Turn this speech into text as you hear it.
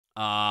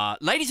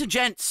Ladies and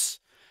gents,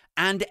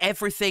 and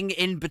everything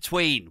in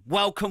between,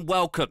 welcome,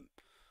 welcome.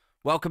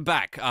 Welcome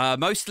back.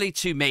 Mostly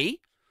to me,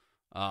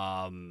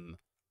 for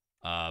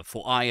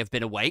I have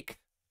been awake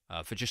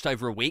for just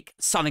over a week,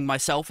 sunning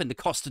myself in the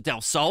Costa del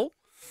Sol,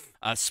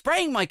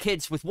 spraying my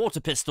kids with water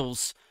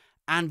pistols,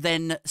 and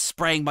then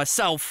spraying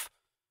myself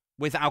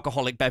with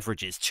alcoholic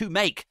beverages to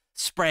make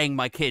spraying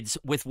my kids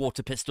with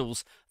water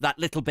pistols that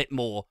little bit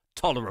more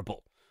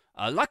tolerable.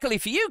 Luckily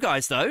for you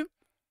guys, though,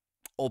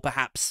 or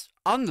perhaps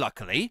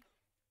unluckily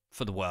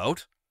for the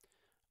world,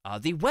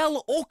 the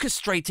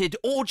well-orchestrated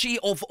orgy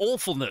of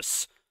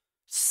awfulness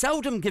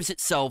seldom gives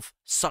itself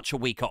such a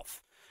week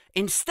off.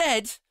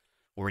 Instead,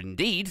 or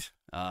indeed,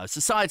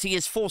 society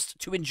is forced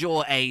to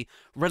endure a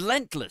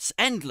relentless,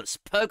 endless,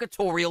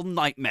 purgatorial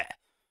nightmare.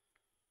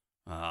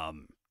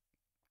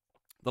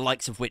 The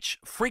likes of which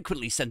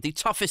frequently send the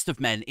toughest of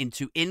men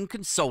into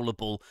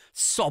inconsolable,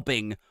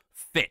 sobbing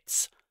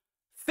fits.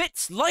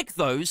 Fits like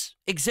those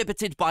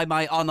exhibited by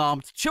my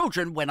unarmed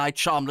children when I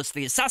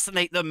charmlessly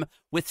assassinate them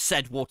with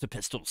said water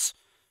pistols.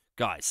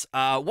 Guys,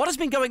 what has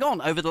been going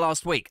on over the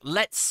last week?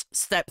 Let's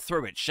step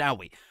through it, shall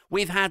we?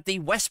 We've had the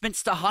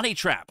Westminster honey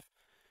trap,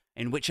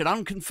 in which an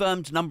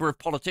unconfirmed number of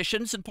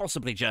politicians and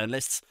possibly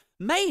journalists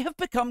may have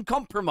become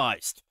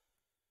compromised,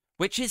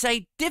 which is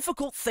a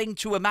difficult thing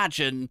to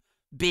imagine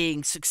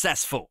being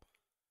successful.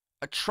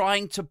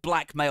 Trying to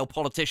blackmail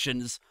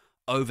politicians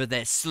over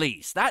their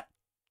sleaze. That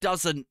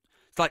doesn't...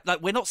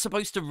 Like we're not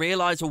supposed to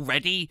realize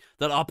already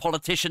that our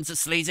politicians are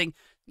sleazing.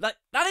 Like,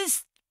 that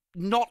is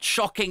not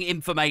shocking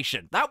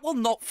information. That will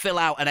not fill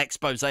out an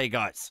expose,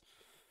 guys.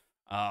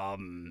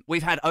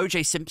 We've had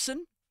O.J.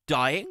 Simpson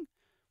dying.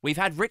 We've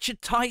had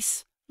Richard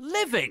Tice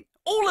living.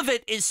 All of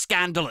it is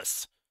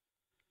scandalous.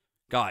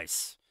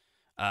 Guys,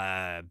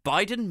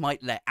 Biden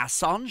might let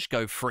Assange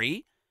go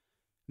free.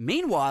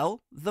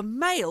 Meanwhile, the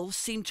Mail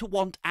seem to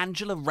want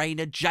Angela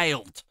Rayner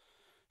jailed.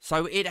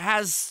 So it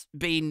has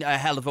been a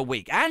hell of a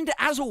week. And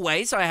as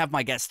always, I have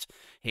my guest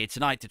here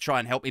tonight to try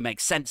and help me make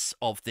sense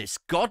of this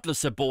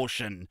godless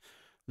abortion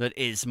that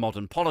is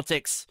modern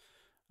politics.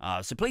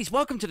 So please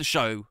welcome to the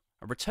show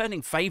a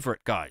returning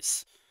favourite,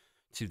 guys,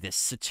 to this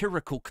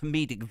satirical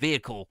comedic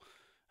vehicle.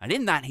 And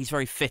in that, he's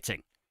very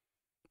fitting,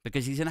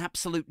 because he's an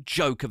absolute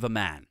joke of a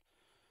man.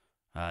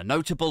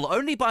 Notable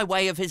only by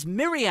way of his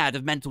myriad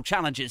of mental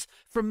challenges,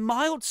 from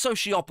mild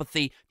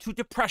sociopathy to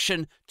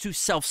depression to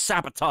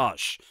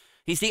self-sabotage.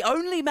 He's the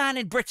only man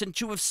in Britain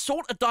to have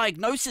sought a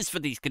diagnosis for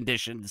these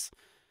conditions,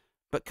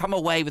 but come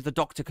away with the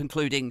doctor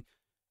concluding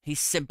he's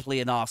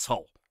simply an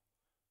arsehole.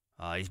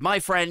 He's my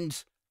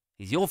friend.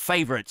 He's your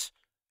favourite.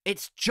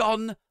 It's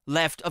John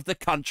Left of the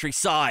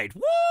Countryside.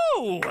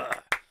 Woo!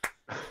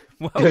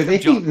 Welcome,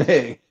 John.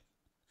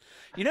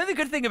 You know, the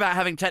good thing about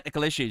having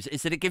technical issues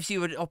is that it gives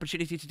you an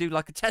opportunity to do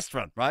like a test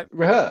run, right?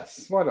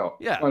 Rehearse. Why not?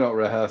 Yeah. Why not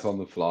rehearse on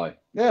the fly?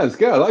 Yeah, it's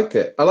good. I liked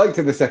it. I liked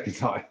it the second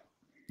time.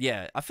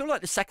 Yeah, I feel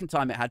like the second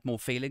time it had more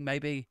feeling,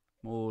 maybe.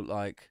 More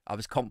like I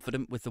was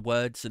confident with the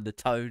words and the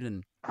tone,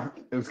 and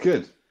it was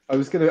good. I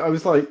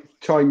was like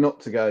trying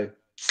not to go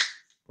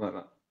like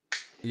that.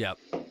 Yeah.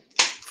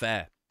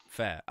 Fair.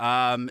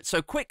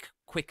 So quick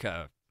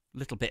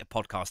little bit of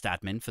podcast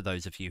admin for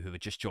those of you who are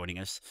just joining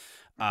us.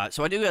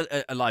 So I do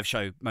a live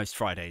show most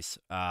Fridays,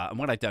 and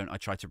when I don't, I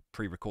try to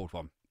pre-record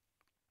one.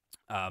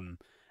 And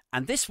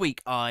this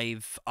week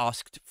I've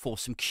asked for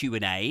some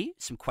Q&A,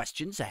 some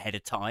questions ahead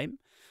of time.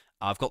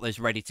 I've got those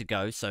ready to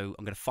go, so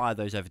I'm going to fire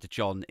those over to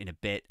John in a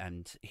bit,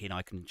 and he and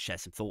I can share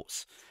some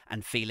thoughts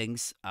and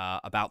feelings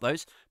about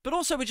those. But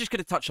also, we're just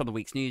going to touch on the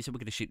week's news, and we're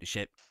going to shoot the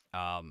shit.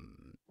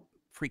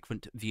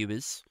 Frequent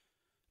viewers,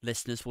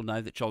 listeners will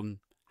know that John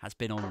has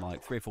been on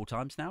like 3 or 4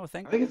 times now, I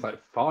think. I think it's like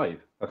 5,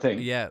 I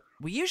think. Yeah.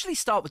 We usually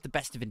start with the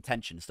best of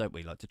intentions, don't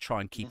we? Like, to try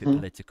and keep it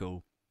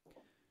political.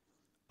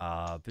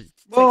 But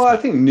well, I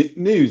think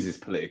news is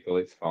political.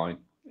 It's fine.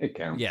 It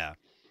counts. Yeah.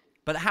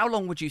 But how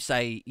long would you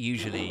say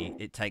usually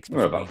it takes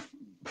before about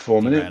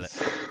 4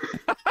 minutes.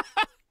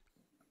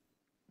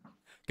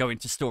 Go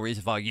into stories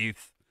of our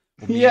youth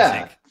or music.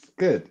 Yeah, it's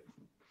good.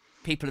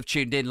 People have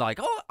tuned in like,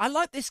 oh, I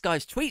like this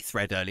guy's tweet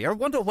thread earlier. I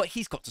wonder what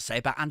he's got to say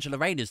about Angela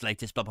Rayner's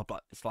latest blah, blah, blah.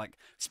 It's like,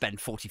 spend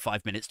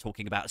 45 minutes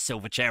talking about a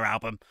Silverchair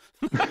album.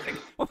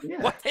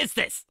 What is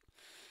this?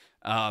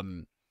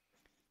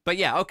 But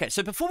yeah, okay.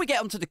 So before we get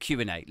onto the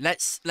Q&A,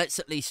 let's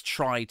at least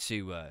try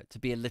to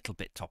be a little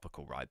bit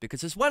topical, right?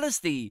 Because as well as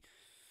the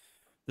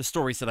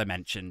stories that I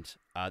mentioned,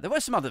 there were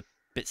some other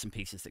bits and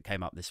pieces that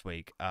came up this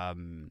week.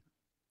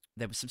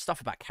 There was some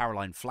stuff about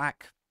Caroline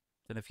Flack.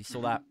 Don't know if you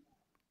saw that.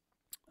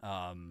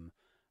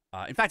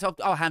 In fact,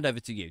 I'll hand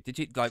over to you. Did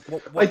you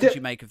what did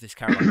you make of this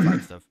Caroline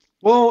Flack stuff?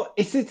 Well,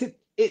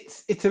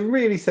 it's a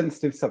really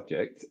sensitive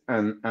subject,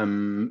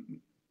 and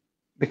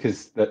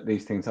because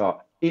these things are.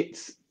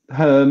 It's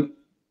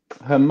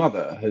her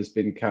mother has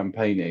been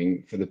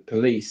campaigning for the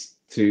police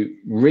to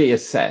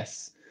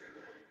reassess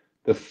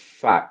the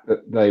fact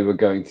that they were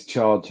going to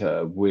charge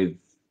her with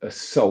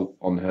assault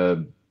on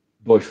her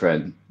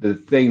boyfriend. The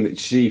thing that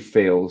she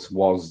feels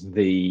was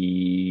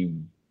the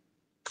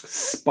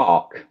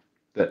spark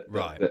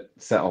Right. that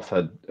set off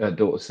her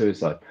daughter's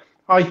suicide.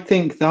 I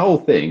think the whole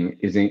thing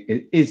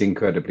is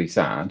incredibly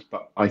sad,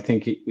 but I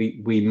think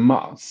we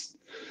must.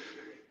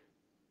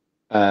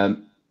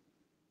 Um,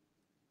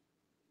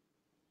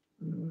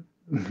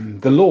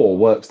 the law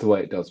works the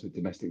way it does with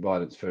domestic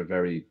violence for a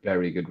very,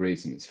 very good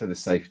reason. It's for the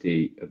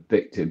safety of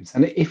victims.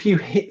 And if you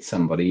hit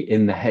somebody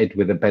in the head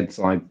with a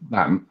bedside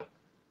lamp,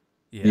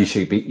 Yeah. you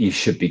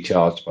should be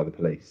charged by the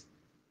police.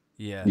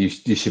 Yeah. You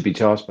should be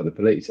charged by the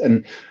police.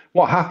 And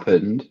what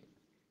happened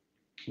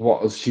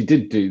was she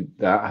did do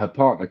that. Her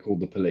partner called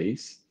the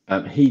police.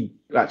 He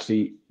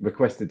actually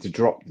requested to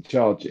drop the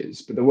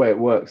charges. But the way it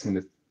works in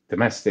the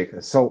domestic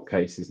assault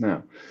cases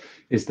now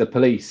is the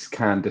police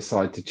can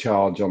decide to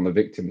charge on the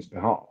victim's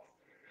behalf.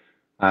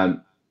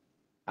 Um,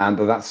 and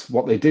that's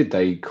what they did.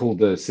 They called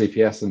the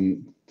CPS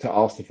and to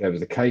ask if there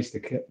was a case. The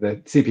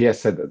CPS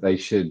said that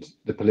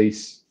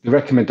the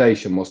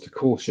recommendation was to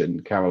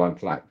caution Caroline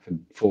Flack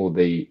for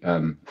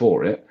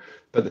it,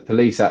 but the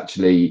police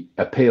actually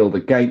appealed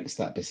against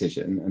that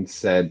decision and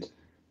said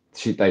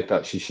they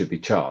felt she should be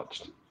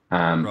charged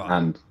Right.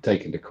 and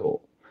taken to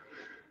court.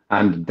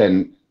 And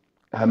then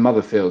her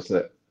mother feels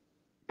that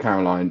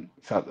Caroline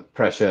felt the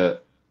pressure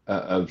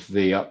of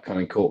the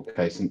upcoming court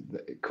case and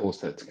it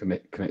caused her to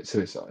commit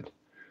suicide.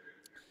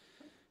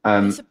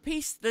 There's a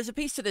piece. There's a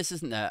piece to this,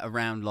 isn't there?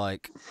 Around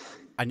like,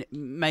 and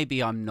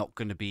maybe I'm not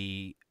going to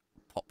be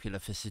popular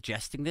for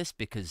suggesting this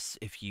because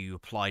if you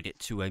applied it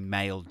to a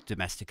male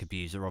domestic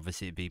abuser,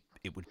 obviously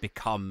it would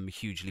become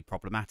hugely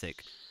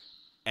problematic.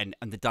 And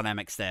the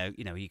dynamics there,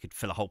 you could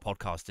fill a whole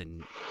podcast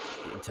in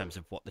terms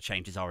of what the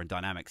changes are in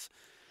dynamics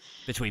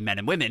between men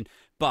and women.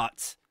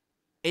 But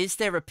is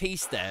there a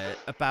piece there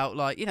about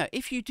like,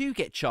 if you do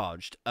get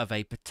charged of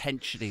a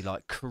potentially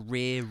like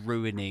career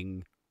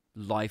ruining,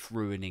 life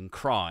ruining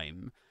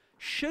crime,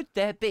 should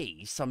there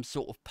be some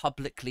sort of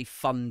publicly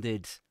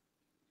funded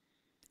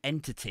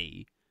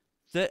entity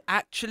that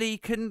actually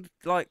can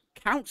like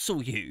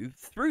counsel you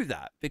through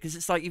that? Because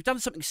it's like you've done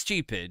something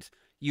stupid,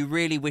 you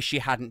really wish you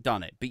hadn't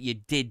done it, but you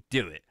did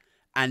do it,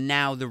 and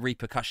now the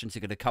repercussions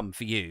are going to come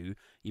for you.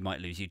 You might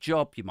lose your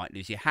job, you might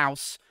lose your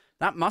house.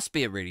 That must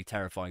be a really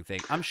terrifying thing.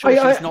 I'm sure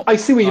she's not. I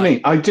see what you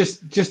mean. I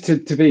just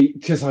to be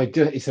because I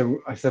do it's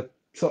a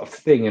sort of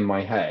thing in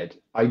my head.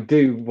 I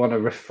do want to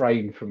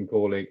refrain from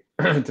calling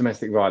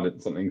domestic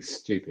violence something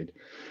stupid.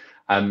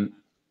 I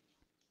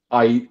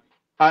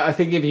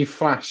think if you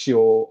flash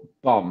your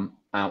bum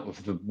out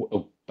of the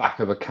back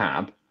of a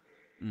cab,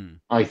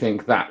 I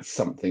think that's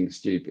something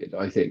stupid.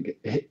 I think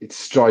it's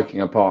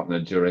striking a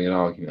partner during an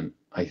argument,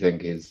 I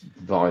think, is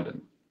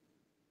violent.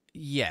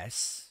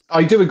 Yes.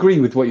 I do agree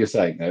with what you're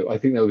saying, though. I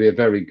think that would be a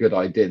very good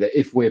idea that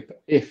if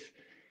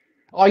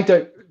I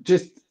don't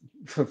just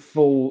for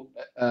full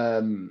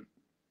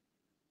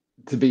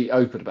to be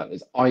open about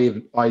this,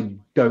 I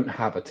don't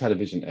have a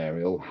television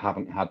aerial,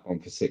 haven't had one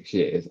for 6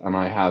 years, and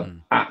I have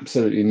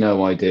absolutely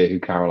no idea who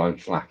Caroline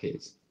Flack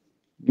is.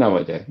 No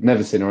idea.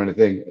 Never seen her or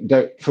anything.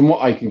 From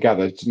what I can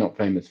gather, she's not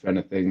famous for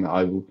anything that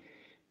I will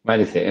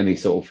benefit any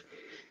sort of.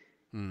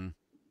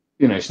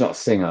 She's not a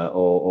singer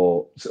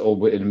or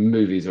in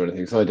movies or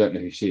anything, so I don't know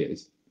who she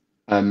is.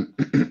 I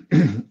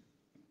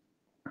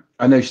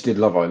know she did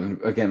Love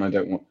Island. Again,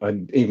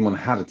 even when I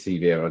had a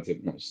TV, I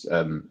didn't watch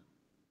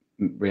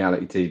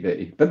reality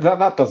TV. But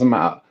that doesn't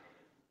matter.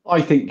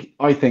 I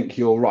think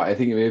you're right. I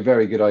think it'd be a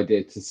very good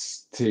idea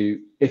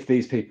to if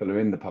these people are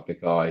in the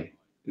public eye,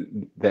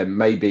 then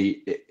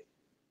maybe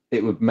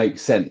it would make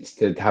sense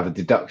to have a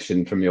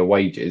deduction from your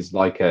wages,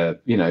 like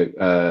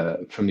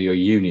from your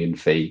union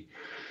fee.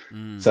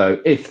 So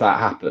if that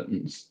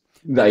happens,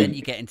 then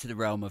you get into the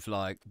realm of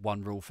like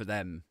one rule for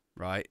them,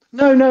 right?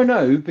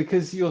 No,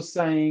 because you're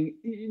saying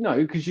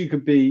because you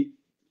could be.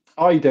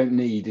 I don't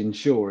need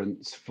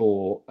insurance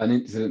for an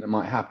incident that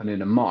might happen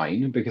in a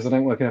mine because I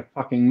don't work in a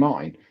fucking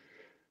mine.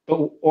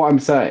 But what I'm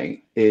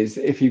saying is,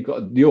 if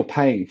you're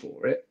paying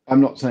for it.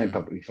 I'm not saying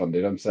publicly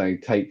funded. I'm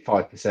saying take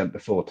 5%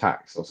 before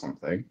tax or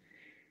something.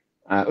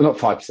 Not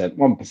 5%,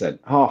 1%,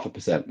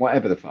 0.5%,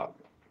 whatever the fuck.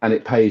 And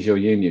it pays your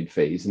union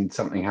fees, and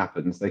something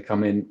happens, they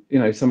come in,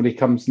 somebody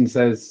comes and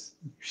says,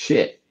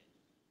 shit.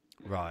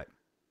 Right.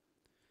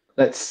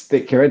 Let's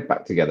stick your head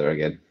back together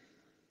again.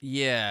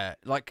 Yeah.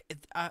 Like,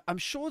 I'm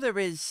sure there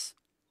is,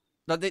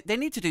 like, they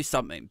need to do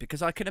something,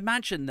 because I can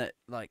imagine that,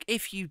 like,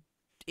 if you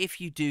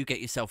do get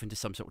yourself into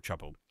some sort of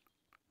trouble,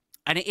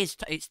 and it's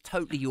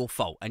totally your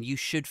fault, and you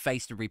should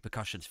face the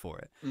repercussions for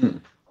it,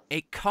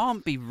 it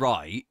can't be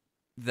right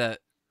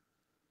that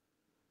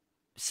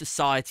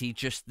society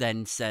just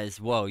then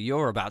says, well,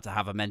 you're about to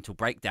have a mental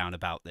breakdown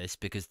about this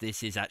because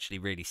this is actually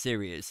really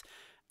serious,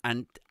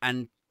 and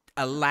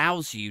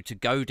allows you to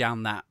go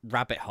down that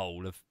rabbit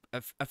hole of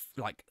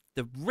like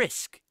the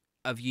risk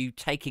of you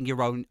taking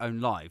your own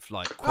life,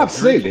 like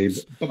absolutely.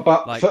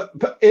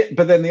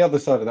 But then the other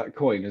side of that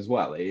coin as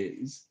well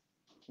is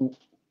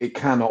it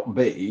cannot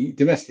be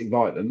domestic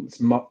violence.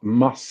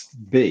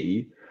 Must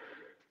be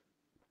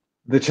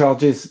the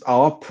charges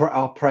are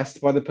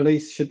pressed by the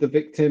police should the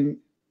victim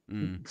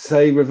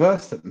say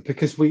reverse them,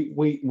 because we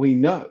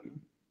know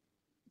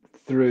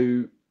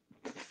through,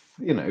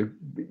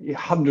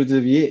 hundreds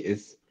of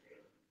years.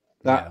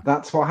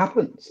 That's what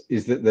happens.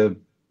 Is that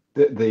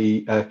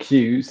the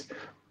accused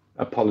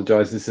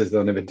apologizes, says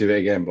they'll never do it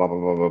again, blah blah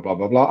blah blah blah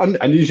blah blah,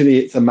 and usually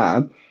it's a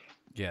man.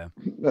 Yeah.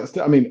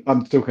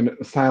 I'm talking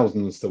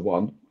thousands to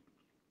one.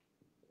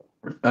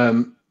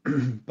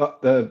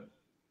 But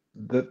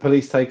the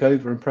police take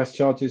over and press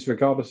charges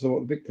regardless of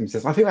what the victim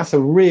says. I think that's a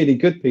really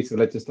good piece of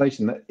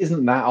legislation that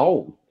isn't that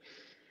old.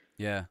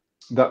 Yeah.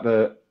 That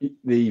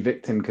the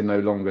victim can no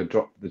longer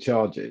drop the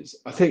charges.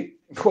 I think,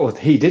 well,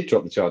 he did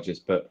drop the charges,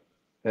 but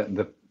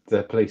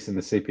the police and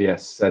the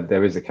CPS said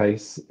there is a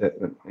case that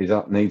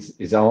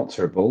is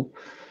answerable.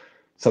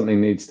 Something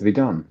needs to be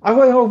done. I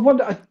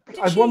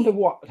wonder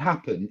what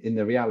happened in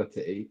the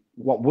reality.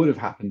 What would have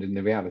happened in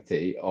the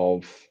reality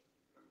of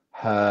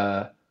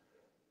her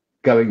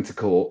going to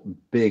court,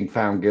 being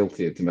found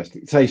guilty of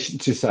domestic? Say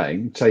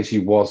she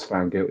was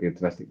found guilty of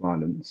domestic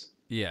violence.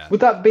 Yeah.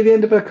 Would that be the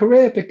end of her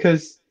career?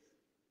 Because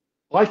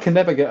I can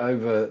never get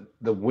over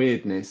the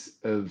weirdness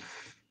of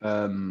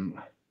Ant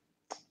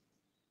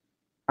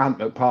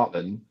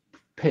McPartlin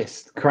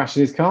pissed,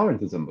 crashing his car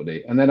into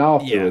somebody, and then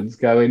afterwards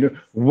going,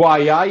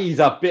 "Why, he's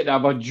a bit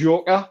of a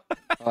joker."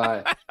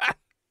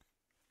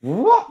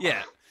 What?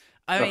 Yeah,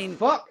 I mean,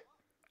 fuck.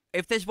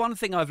 If there's one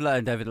thing I've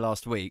learned over the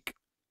last week,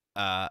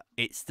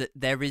 it's that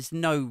there is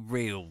no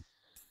real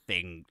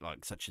thing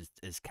like such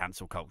as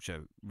cancel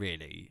culture,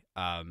 really.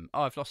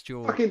 I've lost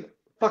your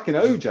fucking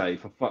OJ,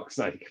 for fuck's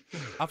sake.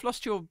 I've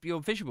lost your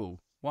visual.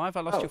 Why have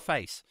I lost your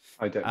face?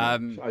 I don't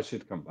know. I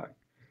should come back.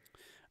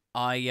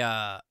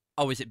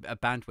 Is it a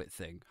bandwidth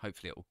thing?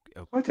 Hopefully it'll...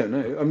 I don't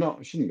know. I'm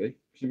not. Shouldn't be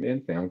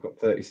anything. I've got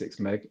 36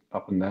 meg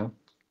up and down.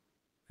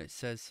 It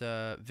says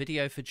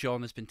video for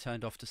John has been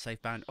turned off to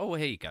save band. Oh,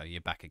 here you go.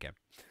 You're back again.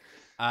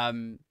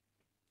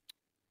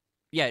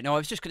 Yeah, no, I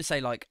was just going to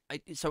say,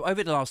 so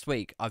over the last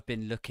week, I've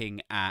been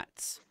looking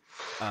at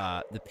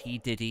the P.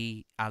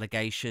 Diddy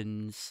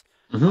allegations.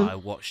 Mm-hmm. I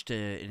watched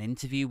an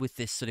interview with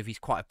this he's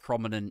quite a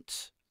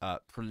prominent,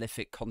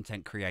 prolific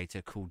content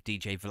creator called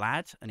DJ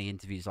Vlad, and he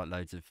interviews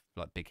loads of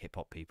big hip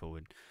hop people.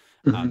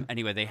 And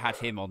anyway, they had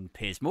him on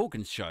Piers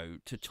Morgan's show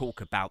to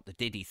talk about the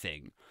Diddy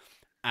thing,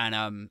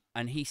 and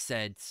he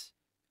said,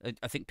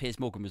 I think Piers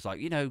Morgan was like,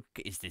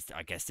 is this?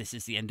 I guess this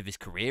is the end of his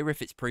career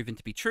if it's proven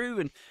to be true.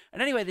 And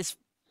anyway, this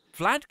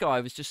Vlad guy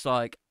was just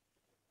like,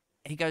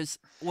 he goes,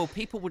 well,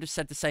 people would have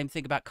said the same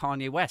thing about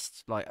Kanye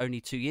West.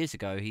 Only 2 years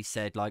ago, he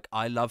said,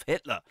 I love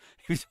Hitler.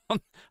 He was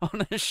on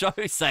a show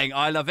saying,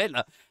 I love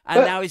Hitler.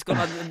 And now he's got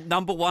a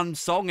 #1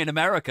 song in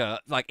America,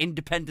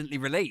 independently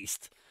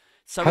released.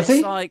 So has it's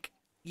he?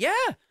 Yeah.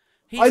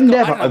 I've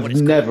never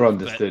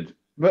understood.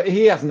 But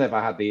he has never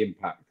had the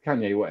impact.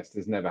 Kanye West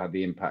has never had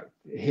the impact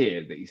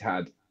here that he's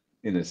had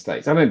in the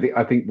States.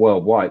 I think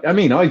worldwide. I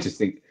mean, I just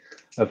think,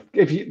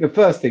 if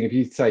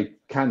you say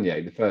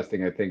Kanye, the first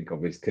thing I think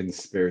of is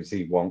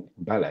conspiracy wonk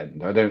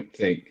bellend. I don't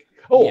think,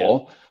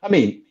 I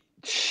mean,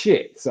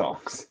 shit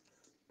songs.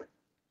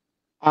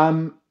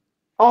 R.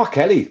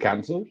 Kelly's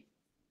cancelled.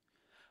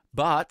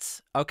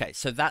 But okay,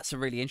 so that's a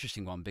really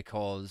interesting one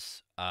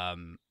because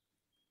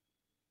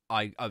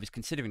I was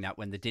considering that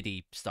when the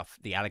Diddy stuff,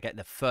 the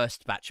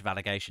first batch of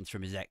allegations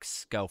from his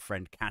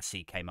ex-girlfriend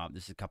Cassie came up.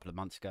 This is a couple of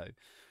months ago.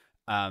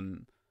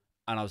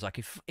 And I was like,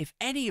 if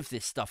any of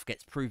this stuff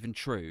gets proven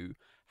true,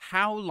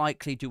 how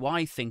likely do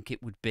I think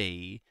it would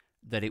be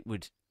that it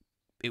would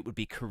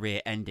be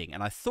career ending?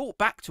 And I thought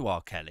back to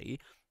R. Kelly,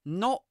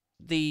 not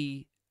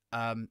the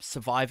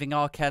surviving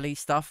R. Kelly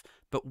stuff,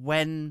 but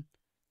when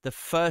the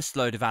first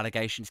load of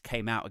allegations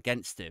came out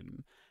against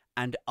him,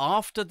 and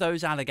after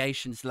those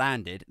allegations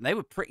landed, and they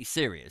were pretty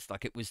serious,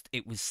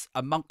 it was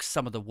amongst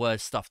some of the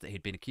worst stuff that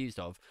he'd been accused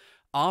of.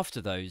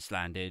 After those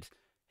landed,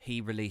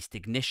 he released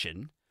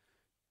Ignition.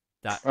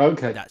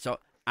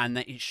 And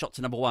then it shot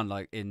to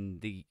 #1, in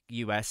the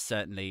US,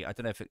 certainly. I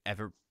don't know if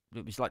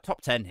it was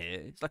top 10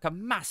 here. It's a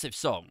massive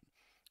song.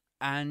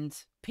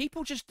 And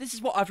people this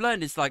is what I've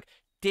learned, is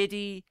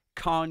Diddy,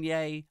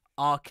 Kanye,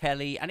 R.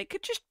 Kelly, and it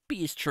could just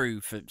be as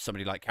true for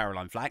somebody like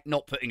Caroline Flack,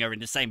 not putting her in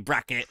the same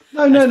bracket.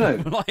 No.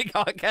 Like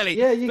R. Kelly.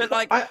 Yeah,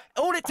 but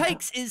all it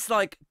takes is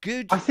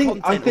good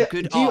content or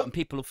good art, and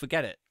people will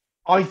forget it.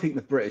 I think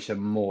the British are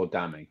more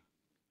damning.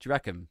 Do you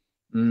reckon?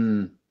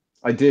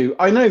 I do.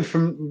 I know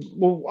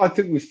I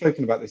think we've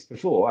spoken about this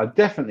before.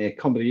 Definitely a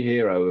comedy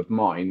hero of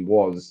mine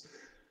was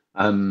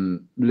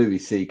Louis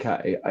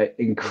C.K., an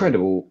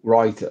incredible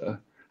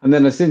writer. And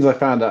then as soon as I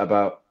found out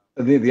about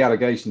the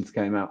allegations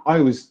came out,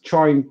 I was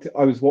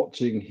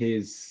watching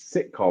his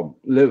sitcom,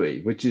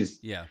 Louis,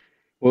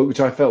 which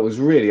I felt was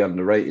really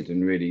underrated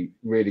and really,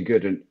 really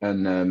good.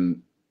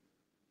 And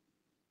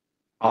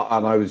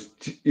I was,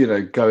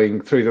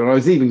 going through them. And I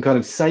was even kind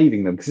of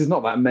saving them because there's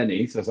not that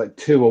many. So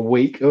it's 2 a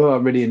week. Oh,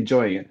 I'm really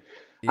enjoying it.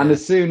 Yeah. And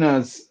as soon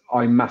as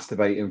I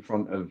Masturbate in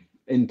Front of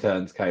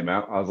Interns came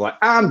out, I was like,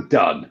 I'm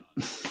done.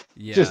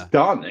 Yeah. Just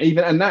done.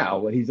 And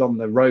now he's on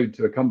the road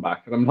to a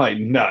comeback. And I'm like,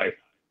 no.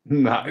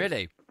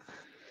 Really?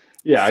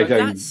 Yeah, so I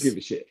don't give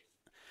a shit.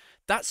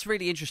 That's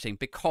really interesting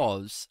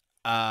because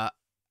I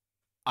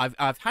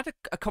I've had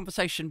a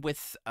conversation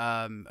with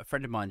a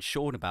friend of mine,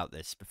 Sean, about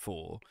this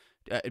before,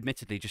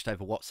 admittedly just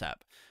over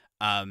WhatsApp,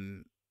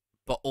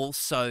 but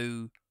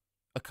also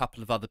a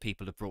couple of other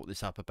people have brought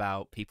this up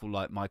about people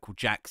like Michael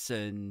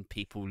Jackson,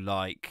 people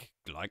like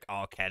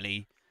R.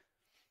 Kelly.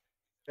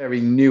 Very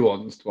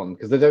nuanced one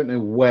because they don't know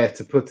where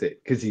to put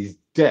it because he's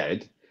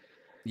dead,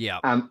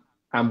 Yeah,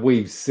 and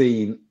we've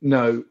seen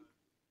no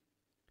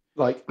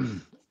like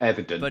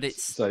but evidence,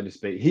 it's so to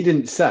speak. He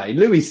didn't say.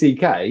 Louis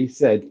C.K.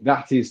 said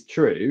that is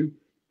true.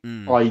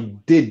 mm, I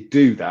did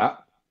do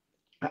that,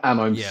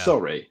 and I'm yeah.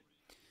 sorry.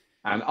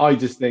 And I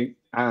just think,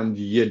 and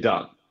you're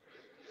done.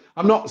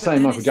 I'm not But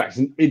saying then Michael it's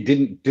Jackson it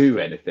didn't do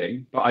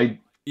anything, but I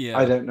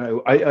yeah. don't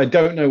know. I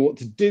don't know what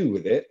to do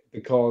with it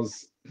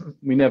because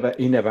he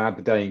never had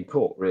the day in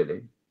court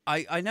really.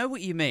 I know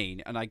what you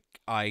mean, and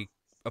I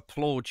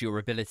applaud your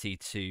ability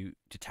to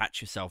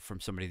detach yourself from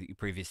somebody that you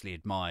previously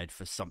admired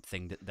for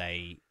something that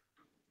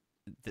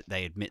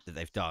they admit that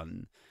they've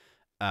done.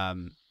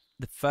 Um,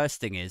 the first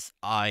thing is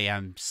I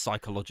am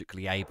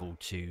psychologically able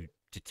to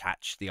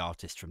detach the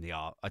artist from the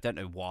art. I don't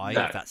know why. If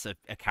No, that's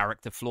a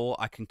character flaw,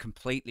 I can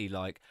completely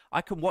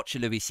I can watch a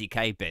Louis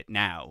C.K. bit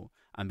now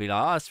and be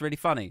like, oh, it's really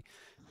funny.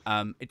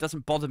 It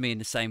doesn't bother me in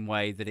the same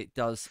way that it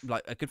does.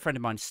 Like a good friend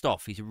of mine,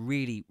 Stoff. He's a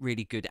really,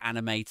 really good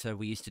animator.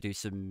 We used to do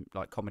some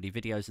like comedy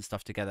videos and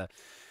stuff together.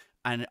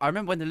 And I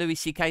remember when the Louis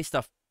C.K.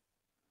 stuff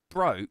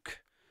broke,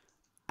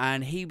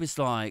 and he was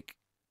like,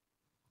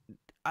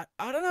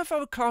 I don't know if I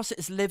would class it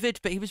as livid,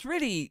 but he was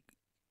really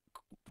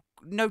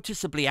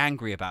noticeably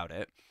angry about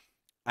it.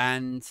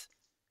 And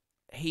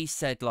he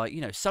said, like,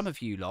 you know, some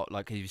of you lot,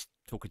 like he was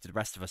talking to the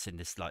rest of us in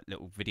this like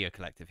little video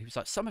collective. He was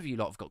like, some of you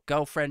lot have got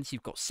girlfriends,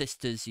 you've got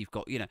sisters, you've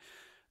got, you know,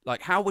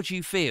 like how would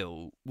you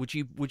feel? Would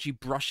you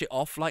brush it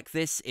off like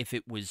this if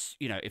it was,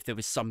 you know, if there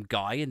was some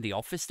guy in the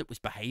office that was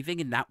behaving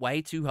in that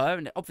way to her?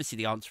 And obviously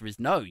the answer is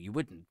no, you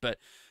wouldn't.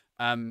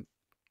 Um,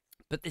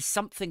 but there's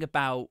something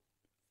about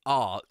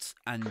art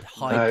and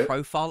high no,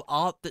 profile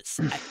art that's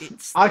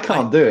it's I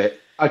can't do it.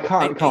 I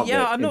can't do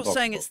yeah, it. I'm not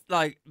saying Impossible. it's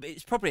like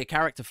it's probably a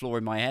character flaw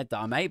in my head that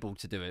I'm able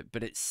to do it,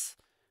 but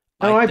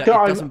No, it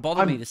doesn't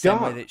bother me I'm the same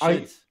way dark. that it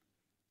should.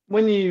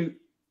 When you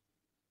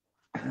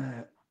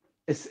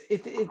it's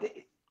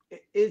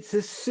it's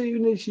as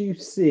soon as you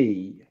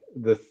see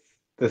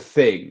the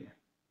thing,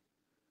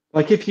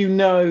 like if you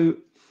know,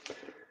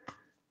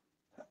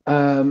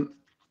 um,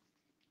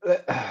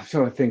 I'm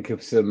trying to think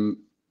of some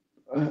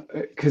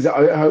because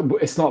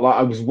it's not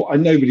like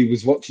nobody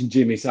was watching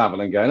Jimmy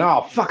Savile and going,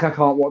 oh fuck, I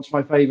can't watch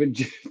my favorite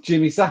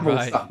Jimmy Savile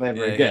Right. stuff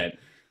ever Yeah, yeah. again.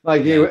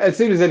 Like Yeah. as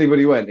soon as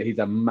anybody went, he's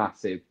a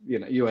massive,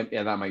 you went,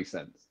 yeah, that makes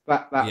sense.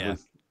 Yeah.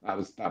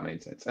 That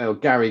made sense. Oh,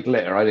 Gary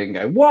Glitter, I didn't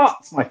go,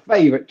 what's my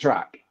favorite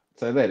track?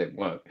 So they didn't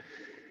work.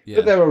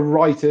 But Yeah. there are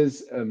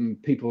writers,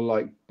 people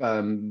like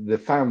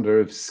the founder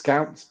of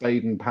Scouts,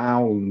 Baden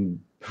Powell, and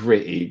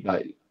pretty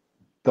like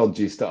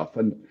dodgy stuff.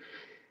 And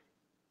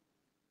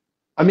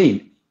I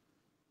mean,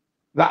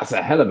 that's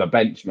a hell of a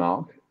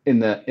benchmark in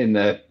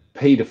the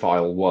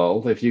paedophile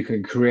world. If you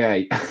can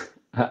create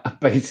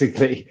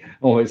basically,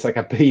 it's like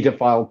a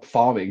paedophile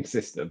farming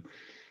system,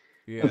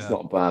 that's Yeah.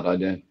 not a bad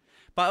idea.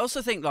 But I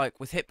also think like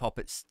with hip hop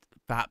it's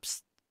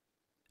perhaps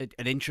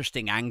an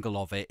interesting angle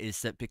of it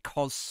is that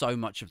because so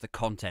much of the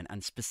content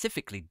and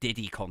specifically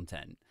Diddy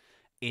content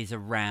is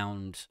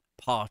around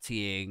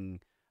partying,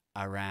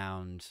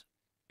 around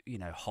you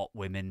know hot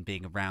women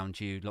being around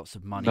you, lots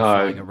of money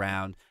flying No,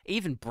 around,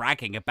 even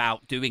bragging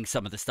about doing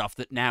some of the stuff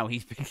that now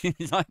he's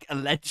like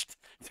alleged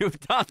to have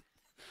done.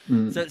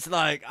 So mm. it's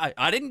like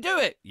I didn't do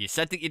it. You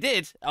said that you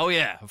did. Oh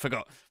yeah, I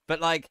forgot.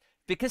 But like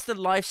because the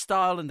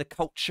lifestyle and the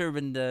culture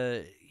and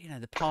the you know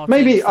the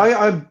partying and Maybe stuff,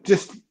 I'm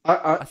just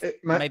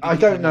maybe I people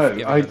don't need to know.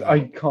 give it a I go.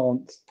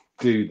 can't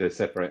do the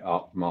separate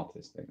art from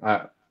artist thing.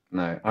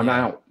 No, I'm Yeah.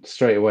 out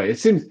straight away.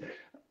 As soon as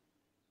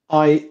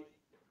I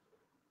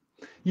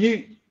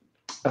you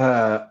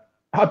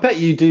I bet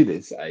you do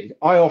this, eh?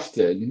 I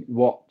often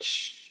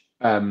watch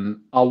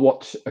I'll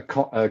watch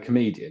a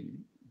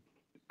comedian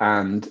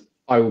and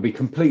I will be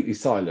completely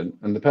silent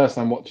and the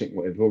person I'm watching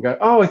with will go,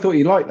 "Oh, I thought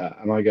you liked that."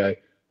 And I go,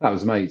 "That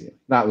was amazing.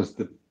 That was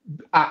the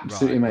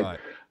absolutely Right. amazing." Right.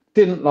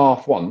 Didn't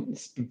laugh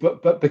once,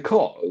 but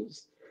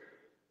because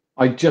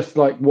I just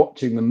like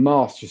watching the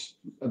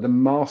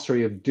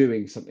mastery of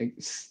doing something.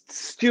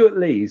 Stuart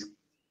Lee's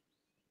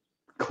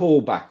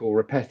callback or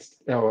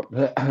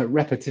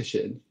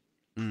repetition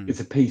Mm. is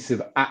a piece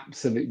of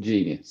absolute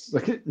genius.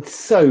 Like it's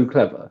so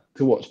clever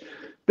to watch.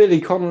 Billy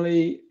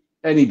Connolly,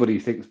 anybody who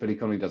thinks Billy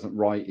Connolly doesn't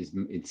write is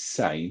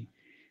insane.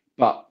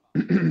 But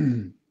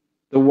the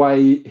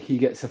way he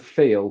gets a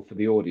feel for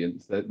the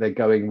audience, that they're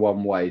going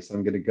one way, so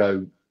I'm going to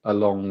go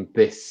along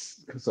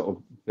this sort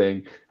of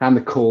thing, and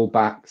the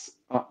callbacks,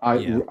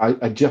 Yeah.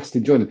 I just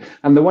enjoy them.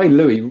 And the way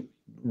Louis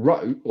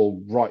wrote or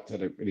writes, I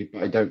don't really,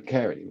 but I don't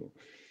care anymore,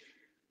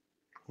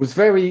 was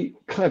very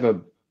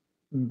clever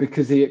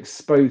because he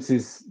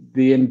exposes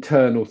the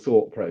internal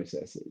thought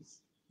processes,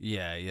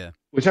 Yeah. Yeah.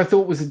 which I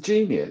thought was a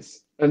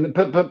genius. And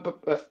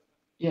but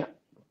yeah,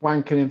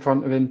 wanking in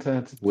front of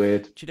interns,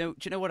 weird. Do you know? Do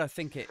you know what I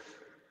think it?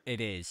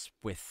 it is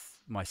with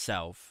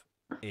myself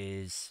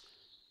is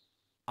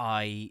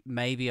I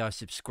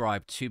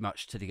subscribe too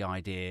much to the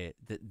idea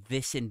that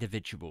this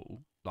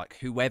individual, like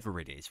whoever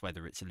it is,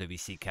 whether it's a Louis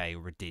C.K.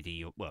 or a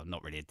Diddy, or well,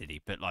 not really a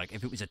Diddy, but like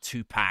if it was a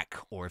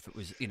Tupac or if it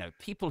was,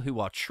 people who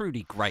are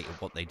truly great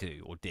at what they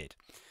do or did,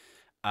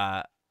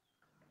 uh,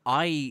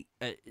 I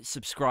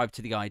subscribe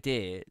to the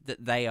idea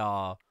that they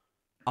are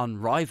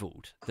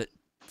unrivaled, that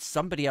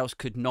somebody else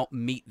could not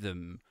meet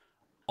them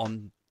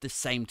on the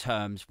same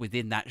terms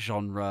within that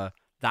genre,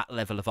 that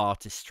level of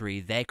artistry,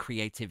 their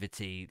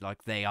creativity,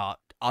 like they are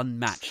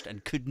unmatched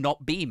and could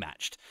not be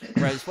matched.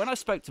 Whereas when I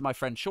spoke to my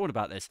friend Sean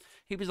about this,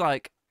 he was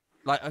like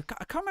I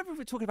can't remember if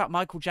we're talking about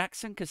Michael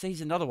Jackson, because he's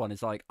another one.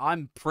 Is like,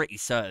 I'm pretty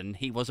certain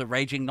he was a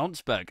raging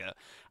nonce-burger.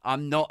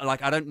 I'm not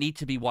like, I don't need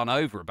to be won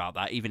over about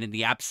that, even in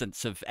the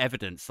absence of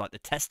evidence. Like the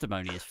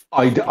testimony is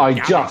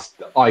damning.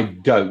 I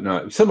don't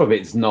know. Some of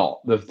it's not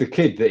the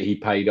kid that he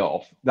paid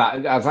off.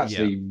 That's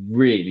actually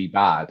really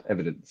bad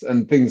evidence,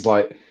 and things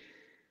like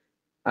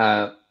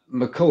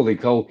Macaulay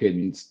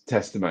Culkin's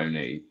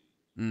testimony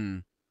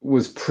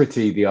was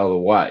pretty the other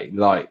way.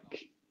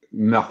 Like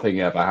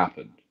nothing ever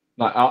happened.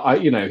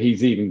 Like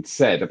he's even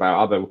said about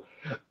other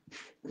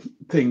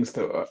things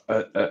that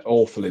are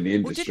awful in the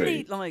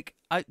industry. Well, didn't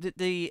he,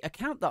 the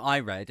account that I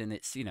read, and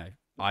it's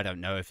I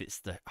don't know if it's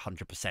the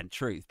 100%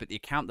 truth, but the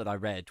account that I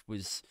read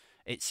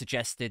it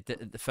suggested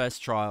that at the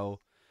first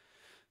trial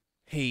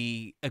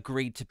he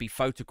agreed to be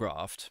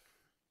photographed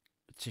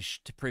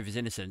to prove his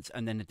innocence,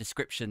 and then the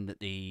description that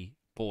the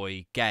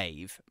boy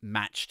gave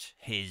matched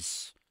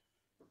his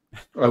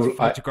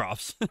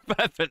photographs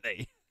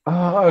perfectly.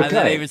 Oh, okay. And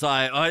then he was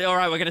like, "Oh, all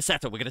right, we're going to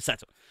settle. We're going to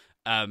settle."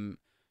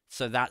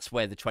 So that's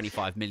where the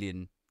 25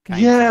 million came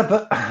from.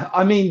 But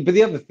I mean, but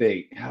the other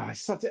thing, I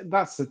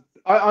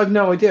have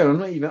no idea.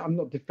 I'm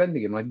not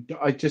defending him.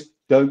 I just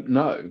don't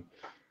know.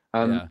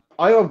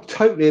 I'll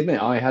totally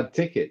admit I had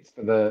tickets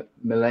for the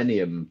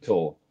Millennium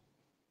Tour.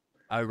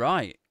 Oh,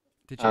 right.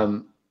 Did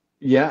you?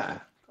 Yeah.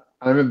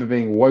 I remember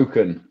being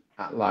woken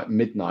at like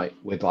midnight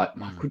with like,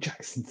 Michael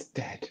Jackson's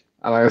dead.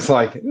 And I was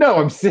like, no,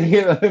 I'm seeing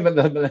him at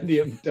the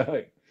Millennium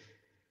Dome.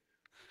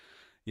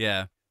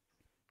 Yeah.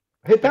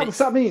 That was,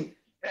 I mean,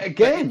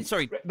 again,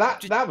 sorry,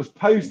 that was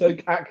post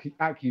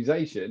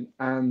accusation,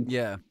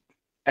 and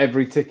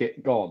every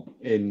ticket gone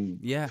in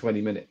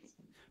 20 minutes.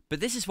 But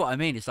this is what I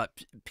mean. It's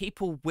like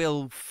people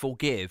will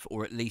forgive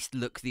or at least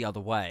look the other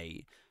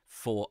way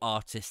for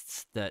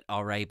artists that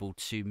are able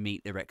to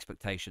meet their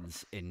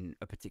expectations in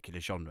a particular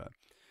genre.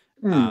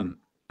 And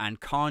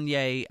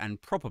Kanye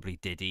and probably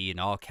Diddy and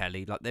R.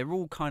 Kelly, like they're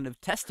all kind of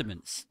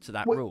testaments to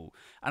that rule.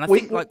 And I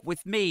think like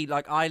with me,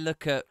 like I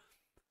look at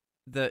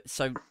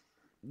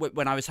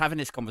when I was having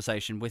this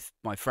conversation with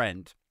my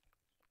friend,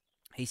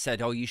 he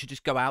said, "Oh, you should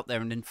just go out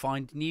there and then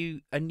find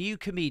a new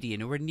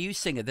comedian or a new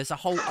singer. There's a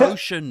whole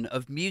ocean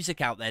of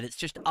music out there that's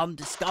just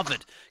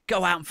undiscovered.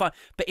 Go out and find."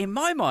 But in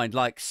my mind,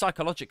 like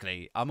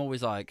psychologically, I'm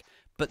always like,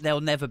 "But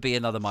there'll never be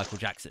another Michael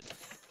Jackson.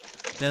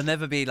 There'll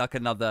never be like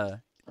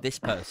another this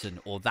person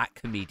or that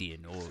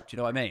comedian." Or do you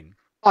know what I mean?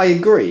 I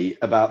agree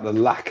about the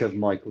lack of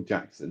Michael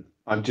Jackson.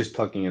 I'm just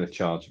plugging in a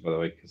charger, by the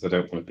way, because I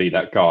don't want to be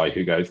that guy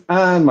who goes,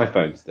 "And my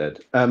phone's dead."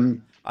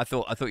 I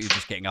thought you were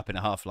just getting up in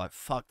a half, like,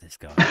 fuck this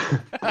guy.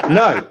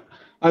 No,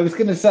 I was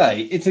going to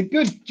say it's a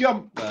good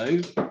jump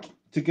though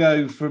to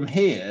go from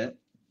here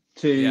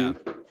to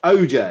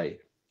OJ.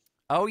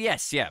 Oh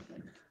yes, yeah.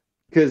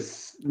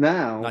 Because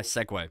now, nice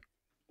segue.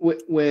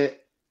 We're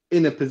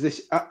in a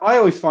position. I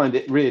always find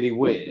it really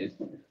weird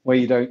where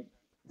you don't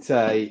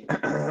say.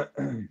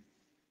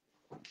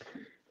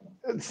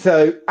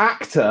 So,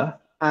 actor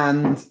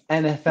and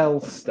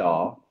NFL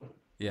star.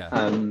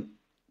 Yeah.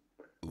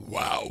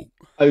 Wow.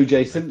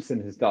 OJ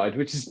Simpson has died,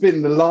 which has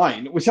been the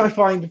line, which I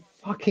find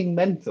fucking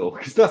mental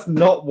because that's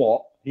not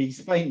what he's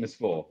famous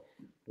for.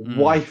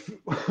 Wife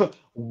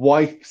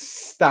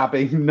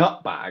stabbing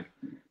nutbag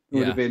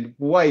would have been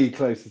way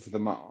closer to the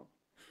mark.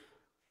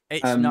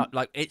 It's not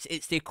like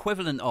it's the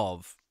equivalent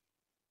of,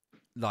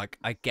 like,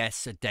 I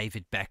guess a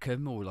David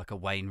Beckham or like a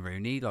Wayne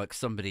Rooney, like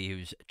somebody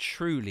who's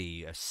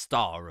truly a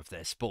star of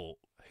their sport,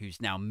 who's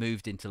now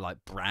moved into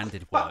like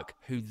branded work,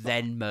 who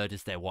then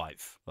murders their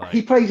wife. Like,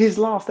 he played his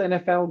last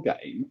NFL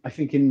game, I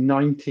think, in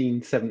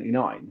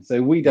 1979. So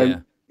we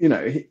don't,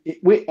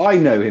 I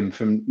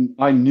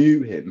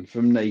knew him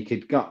from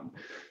Naked Gun.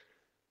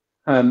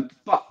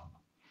 But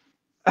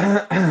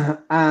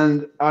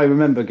and I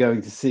remember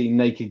going to see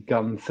Naked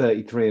Gun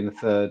 33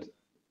 1/3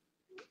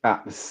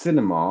 at the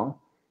cinema.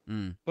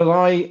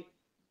 But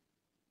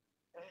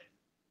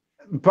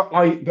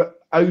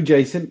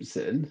OJ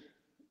Simpson,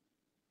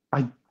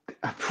 I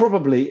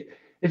probably,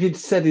 if you'd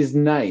said his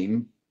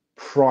name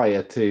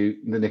prior to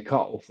the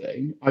Nicole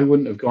thing, I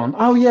wouldn't have gone,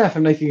 "Oh yeah,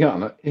 from Naked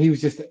Gun." He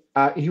was just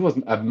he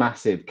wasn't a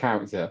massive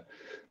character.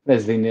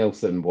 Leslie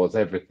Nielsen was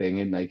everything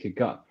in Naked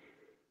Gun.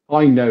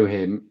 I know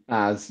him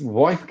as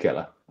Wife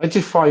Killer. I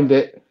just find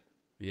it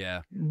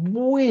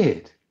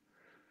weird.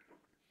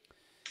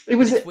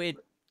 It's weird.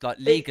 Like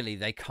legally,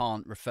 they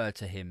can't refer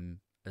to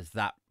him as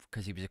that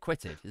because he was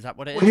acquitted. Is that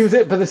what it Well, he is? was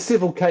it, but the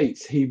civil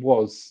case he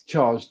was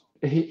charged.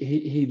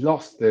 He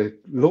lost the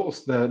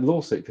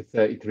lawsuit for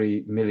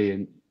 $33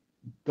 million.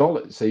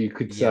 So you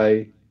could Yeah.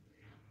 say,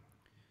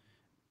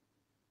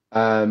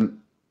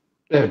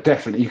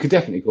 definitely, you could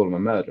definitely call him a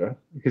murderer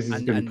because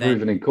he's been And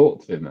proven then in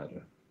court to be a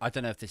murderer. I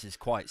don't know if this is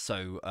quite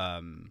so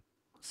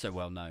so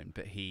well known,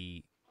 but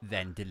he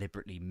then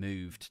deliberately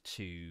moved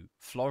to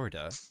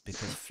Florida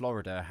because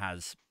Florida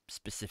has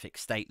specific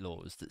state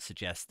laws that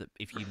suggest that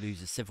if you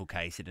lose a civil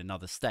case in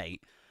another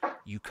state,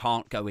 you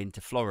can't go into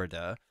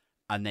Florida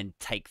and then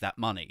take that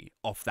money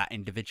off that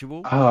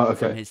individual Oh,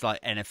 from okay. his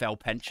like NFL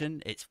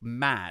pension. It's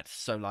mad.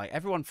 So like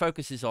everyone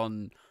focuses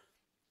on,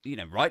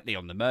 rightly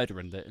on the murder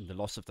and the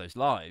loss of those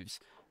lives,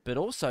 but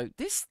also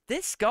this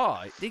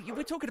guy.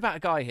 We're talking about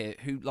a guy here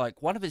who,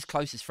 like, one of his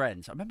closest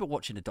friends. I remember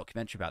watching a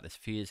documentary about this a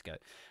few years ago,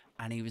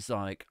 and he was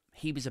like,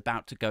 he was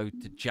about to go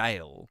to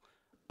jail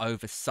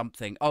over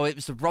something. Oh, it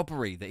was a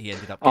robbery that he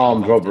ended up getting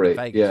Armed involved in robbery,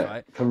 Vegas, yeah,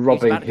 right? for He was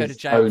robbing about to go to his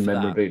jail own for that.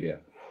 memorabilia.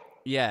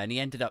 Yeah, and he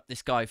ended up.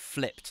 This guy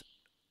flipped,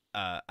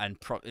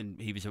 and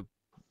he was a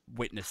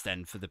witness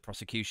then for the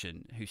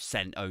prosecution who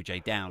sent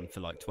OJ down for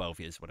like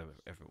 12 years, whatever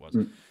it was.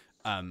 Mm.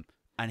 Um,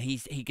 and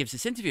he gives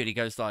this interview and he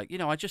goes like,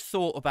 I just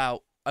thought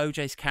about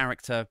OJ's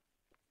character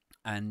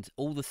and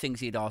all the things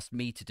he had asked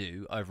me to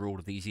do over all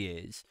of these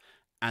years,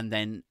 and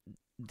then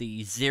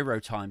the 0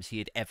 times he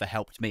had ever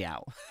helped me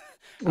out.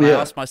 And I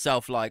Yeah. asked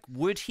myself, like,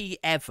 would he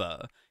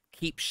ever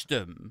keep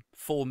Stum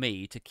for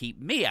me to keep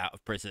me out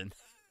of prison?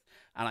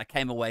 And I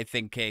came away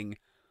thinking,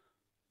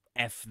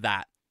 F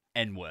that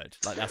N word.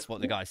 Like, that's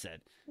what the guy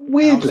said. And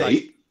I was like,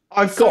 Weirdly,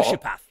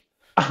 sociopath.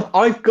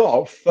 I've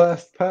got a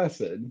first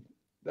person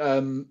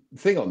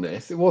thing on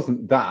this. It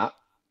wasn't that,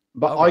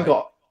 but Oh, right.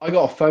 I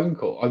got a phone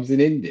call. I was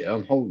in India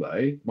on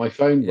holiday. My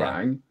phone Yeah.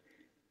 rang,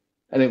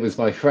 and it was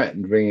my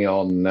friend ringing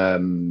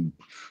on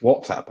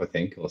WhatsApp, I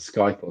think, or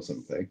Skype or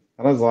something.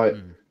 And I was like,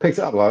 Mm. picked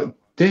it up, like,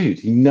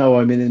 dude, you know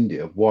I'm in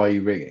India. Why are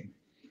you ringing?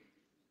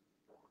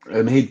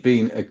 And he'd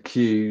been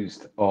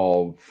accused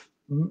of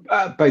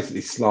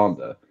basically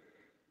slander.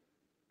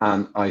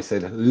 And I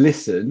said,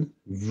 listen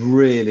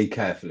really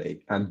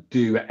carefully and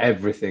do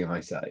everything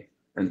I say.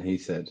 And he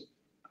said,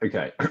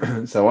 okay.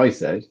 So I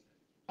said,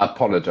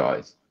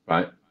 apologize,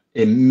 right?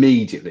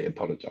 Immediately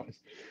apologize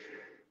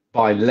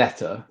by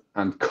letter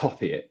and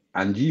copy it.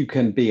 And you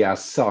can be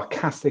as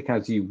sarcastic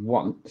as you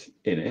want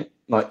in it,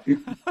 like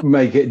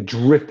make it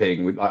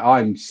dripping with, like,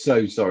 I'm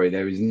so sorry.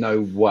 There is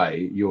no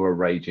way you're a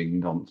raging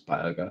nonce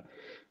burger.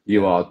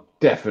 You Yeah. are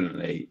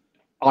definitely,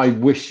 I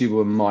wish you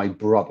were my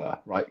brother,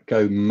 right?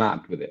 Go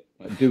mad with it.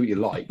 Like, do what you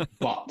like,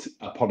 but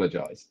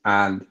apologize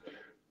and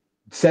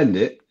send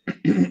it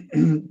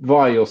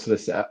via your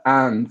solicitor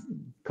and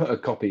put a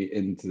copy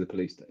into the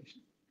police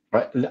station.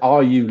 Right?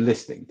 Are you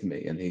listening to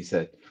me? And he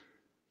said,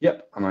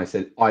 yep. And I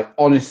said, I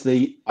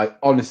honestly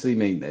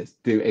mean this.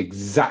 Do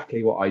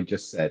exactly what I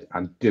just said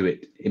and do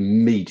it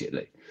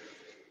immediately.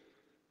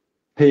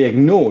 He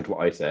ignored what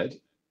I said,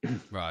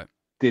 Right.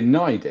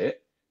 denied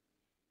it,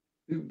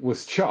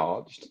 was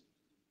charged,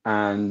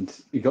 and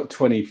he got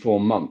 24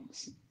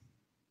 months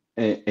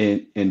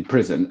in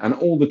prison. And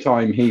all the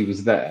time he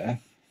was there,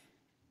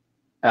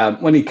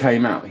 when he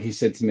came out, he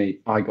said to me,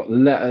 I got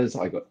letters,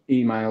 I got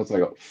emails, I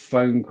got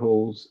phone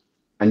calls,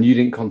 and you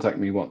didn't contact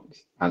me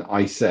once. And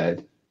I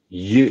said,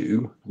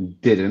 you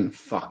didn't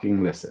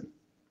fucking listen.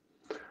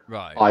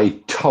 Right.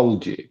 I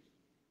told you.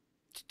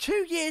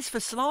 2 years for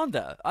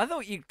slander. I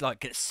thought you'd like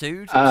get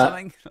sued or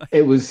something.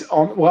 It was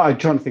on, well, I'm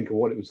trying to think of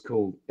what it was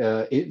called.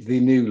 It's the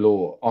new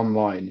law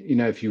online.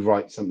 If you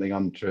write something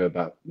untrue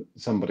about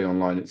somebody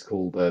online, it's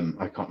called,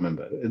 I can't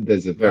remember.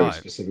 There's a very Right.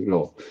 specific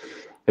law.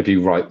 If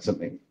you write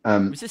something.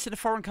 Was this in a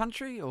foreign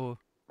country or?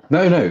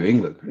 No,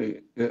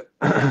 England.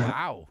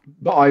 Wow.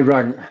 But I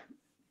rang,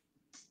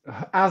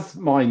 as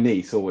my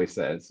niece always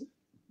says,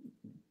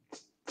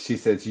 she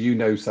says, you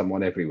know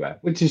someone everywhere,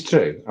 which is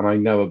true. And I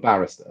know a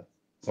barrister.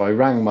 So I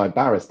rang my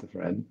barrister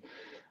friend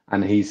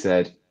and he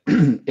said,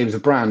 it was a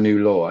brand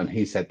new law. And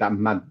he said that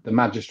the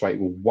magistrate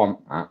will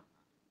want that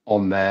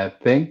on their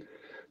thing.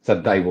 So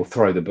they will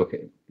throw the book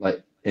in,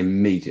 like,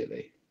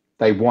 immediately.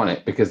 They want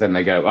it because then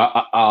they go,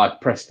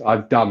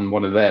 I've done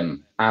one of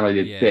them and I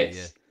did this.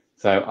 Yeah.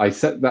 So I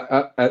set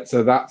that,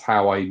 so that's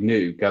how I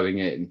knew going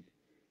in,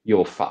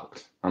 you're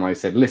fucked. And I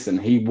said, listen,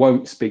 he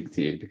won't speak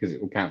to you because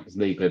it will count as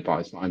legal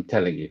advice. But I'm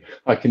telling you,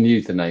 I can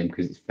use the name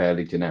because it's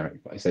fairly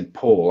generic. But I said,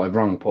 Paul, I've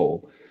rung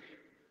Paul.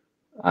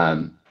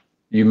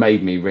 You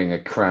made me ring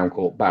a Crown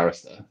Court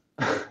barrister.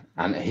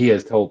 And he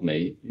has told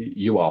me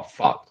you are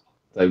fucked.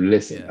 So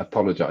listen,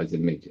 apologize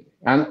immediately.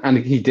 And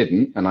he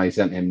didn't. And I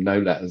sent him no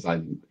letters. I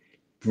didn't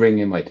ring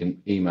him. I didn't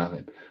email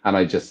him. And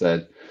I just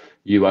said,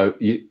 you owe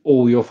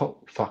all your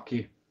fault. Fuck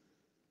you.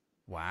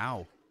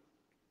 Wow.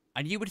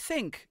 And you would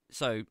think,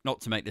 so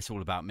not to make this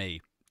all about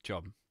me,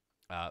 John,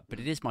 but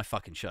it is my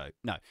fucking show.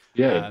 No.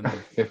 Yeah.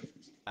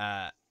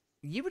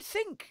 You would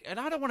think, and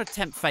I don't want to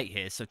tempt fate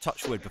here, so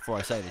touch wood before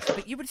I say this,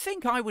 but you would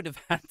think I would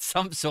have had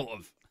some sort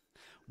of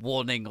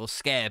warning or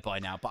scare by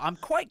now, but I'm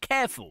quite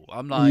careful.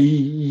 I'm You, like,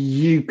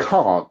 you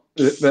can't.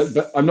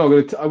 But I'm not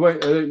going to. I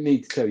won't. I don't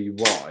need to tell you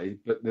why.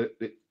 But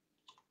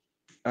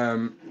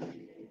um,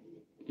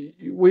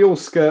 we all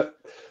skirt.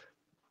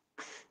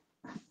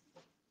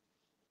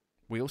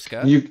 we all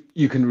skirt.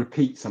 You can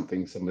repeat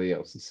something somebody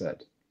else has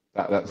said.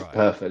 That's Right.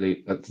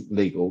 perfectly that's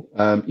legal.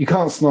 You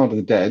can't slander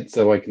the dead,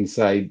 so I can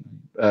say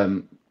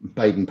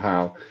Baden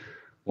Powell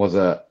was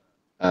a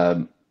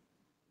um,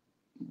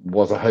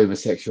 was a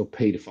homosexual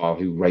paedophile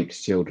who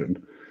rapes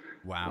children,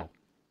 Wow.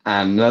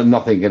 and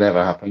nothing can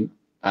ever happen.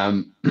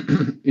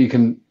 You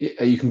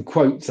can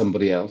quote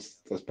somebody else.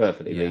 That's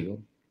perfectly Yeah.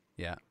 legal.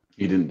 Yeah.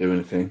 You didn't do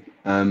anything.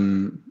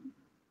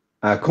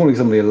 Calling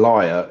somebody a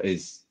liar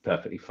is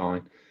perfectly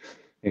fine.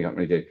 You can't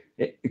really do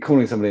it.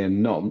 Calling somebody a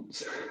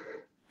nonce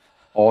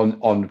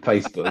on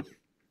Facebook,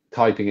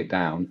 typing it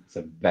down, it's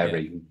a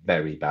very,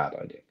 very bad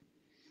idea.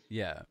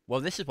 Yeah.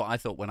 Well, this is what I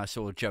thought when I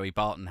saw Joey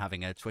Barton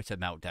having a Twitter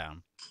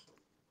meltdown.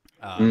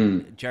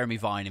 Jeremy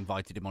Vine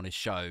invited him on his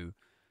show.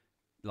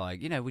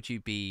 Like, would you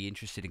be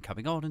interested in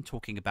coming on and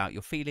talking about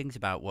your feelings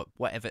about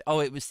whatever? Oh,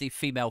 it was the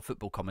female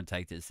football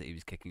commentators that he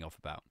was kicking off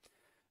about.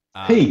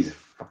 He's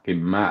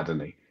fucking mad, isn't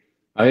he?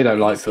 I don't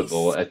like He's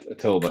football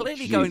at all, but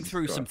clearly going Jesus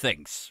through Christ. some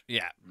things.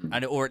 Yeah.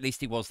 Or at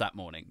least he was that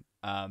morning.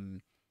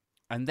 And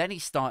then he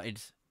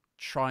started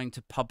trying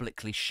to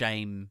publicly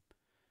shame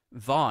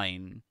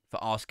Vine for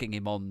asking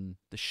him on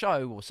the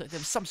show, or so there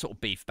was some sort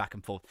of beef back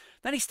and forth.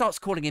 Then he starts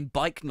calling him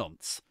bike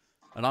nonce,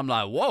 and I'm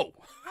like, whoa,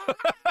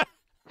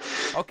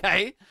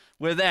 okay,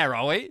 we're there,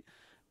 are we?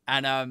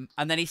 And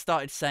then he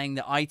started saying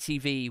that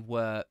ITV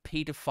were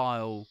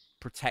paedophile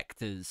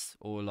protectors,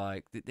 or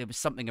like there was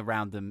something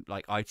around them,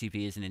 like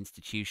ITV is an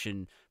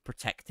institution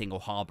protecting or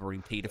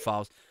harboring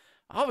paedophiles.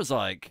 I was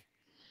like,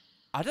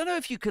 I don't know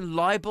if you can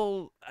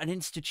libel an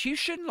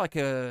institution like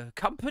a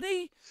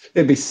company.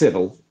 It'd be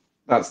civil.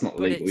 That's not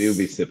But legal. You'll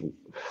be civil.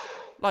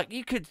 Like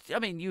you could, I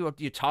mean, you're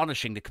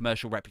tarnishing the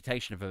commercial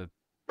reputation of a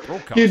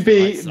broadcaster. You'd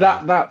be right? So,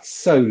 that's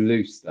so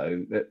loose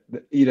though that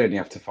you'd only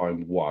have to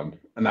find one,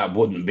 and that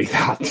wouldn't be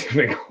that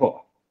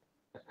difficult.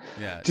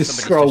 yeah. Just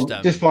somebody's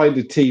scroll, just find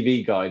a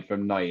TV guide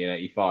from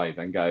 1985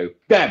 and go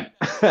them,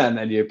 and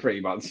then you've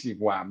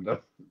whammed them.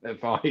 They're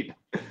fine.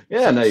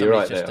 Yeah, no, you're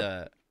right just,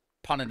 there.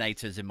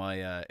 Punninators in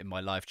my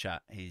live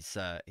chat. He's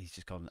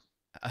just gone.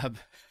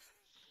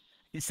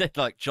 He said,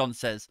 like John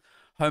says,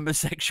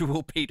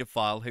 homosexual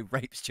paedophile who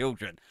rapes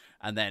children,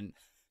 and then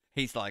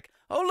he's like,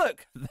 oh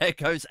look, there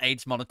goes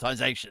AIDS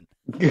monetization.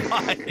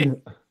 I'm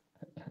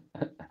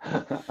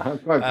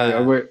quite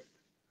funny.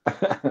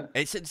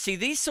 See,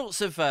 these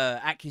sorts of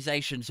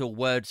accusations or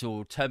words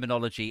or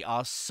terminology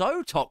are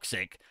so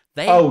toxic.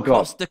 They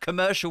cost the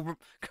commercial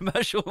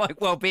like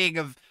well-being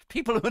of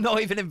people who are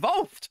not even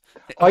involved.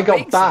 I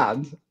got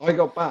banned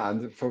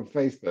from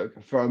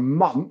Facebook for a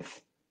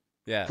month.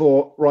 Yeah.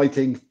 For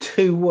writing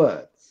 2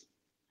 words.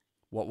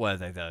 What were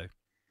they though?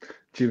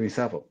 Jimmy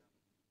Savile.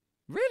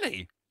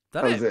 Really?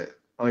 That was it.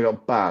 I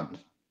got banned.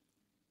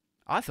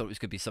 I thought it was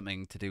going to be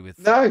something to do with.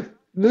 No,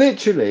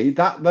 literally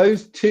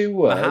those 2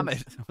 words.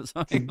 Muhammad or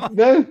something.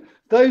 No,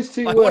 those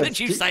 2 words. What did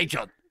you say,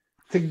 John?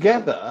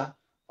 Together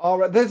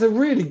are. There's a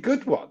really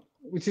good one,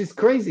 which is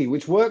crazy,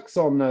 which works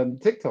on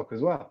TikTok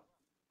as well.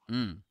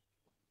 Maddie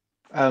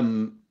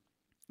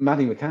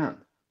McCann.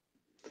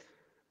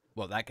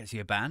 Well, that gets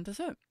you a ban,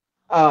 does it?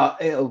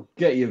 It'll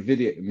get your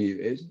video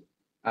muted.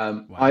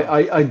 Wow.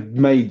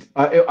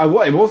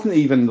 It wasn't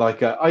even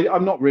like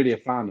I'm not really a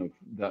fan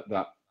of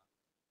that.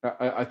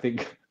 I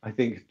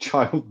think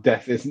child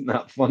death isn't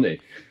that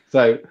funny.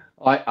 So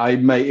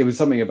it was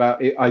something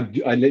about it. I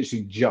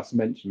literally just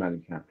mentioned Maddie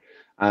McCann.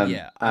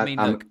 I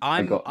mean, look,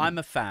 I'm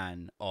a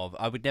fan of.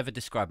 I would never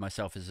describe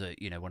myself as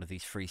one of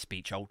these free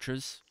speech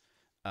ultras.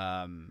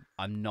 I'm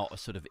not a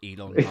sort of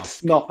Elon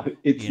Musk.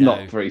 It's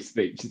not free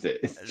speech, is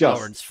it? It's just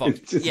Lawrence Fox.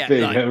 It's just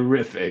being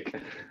horrific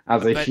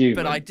as a human.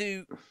 But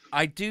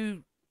I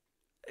do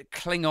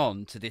cling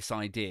on to this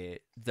idea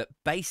that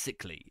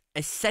basically,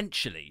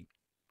 essentially,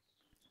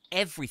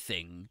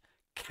 everything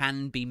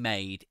can be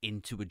made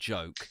into a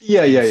joke.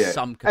 Yeah.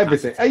 Some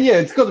capacity. Everything.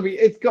 It's got to be.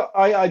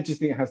 I just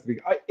think it has to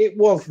be. It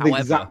was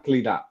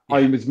exactly that. Yeah.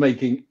 It was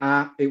making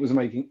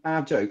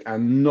a joke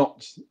and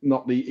not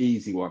the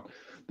easy one.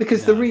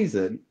 Because the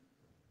reason,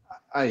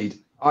 I've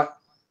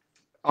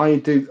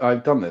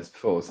done this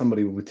before.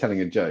 Somebody will be telling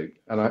a joke,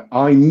 and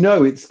I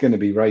know it's going to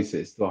be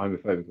racist or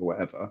homophobic or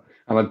whatever,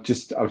 and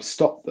I've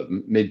stopped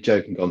them mid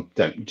joke and gone,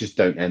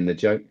 don't end the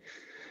joke.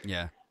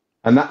 Yeah.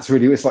 And that's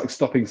really, it's like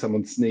stopping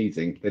someone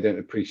sneezing. They don't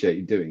appreciate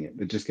you doing it.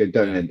 They just go,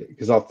 don't end it,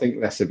 because I'll think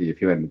less of you if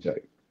you end the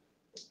joke.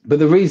 But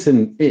the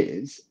reason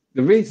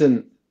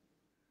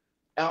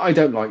I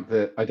don't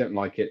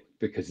like it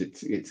because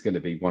it's going to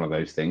be one of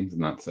those things,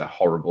 and that's a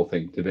horrible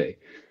thing to be.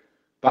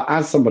 But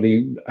as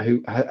somebody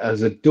who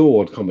has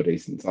adored comedy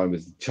since I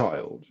was a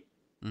child,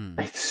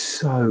 it's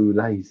so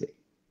lazy.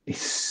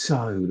 It's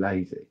so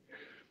lazy.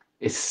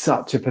 It's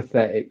such a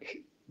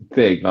pathetic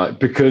thing, like,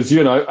 because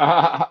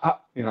I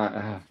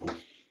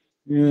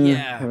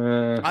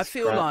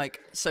feel like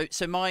so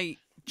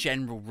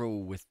general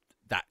rule with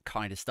that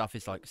kind of stuff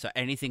is like, so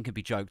anything can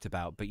be joked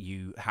about, but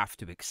you have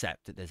to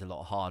accept that there's a lot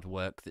of hard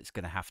work that's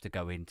going to have to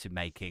go into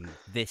making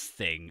this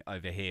thing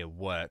over here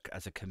work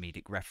as a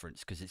comedic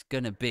reference, because it's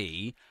going to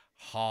be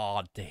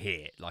hard to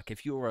hear. Like,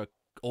 if you're a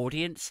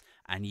audience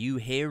and you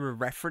hear a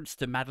reference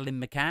to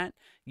Madeline McCann,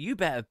 you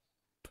better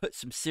put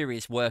some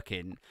serious work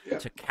in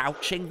to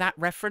couching that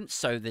reference,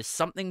 so there's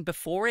something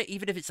before it,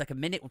 even if it's like a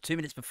minute or 2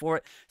 minutes before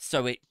it,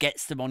 so it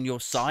gets them on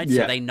your side,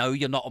 so they know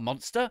you're not a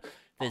monster.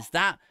 There's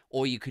that.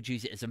 Or you could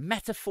use it as a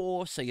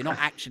metaphor, so you're not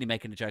actually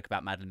making a joke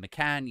about Madeline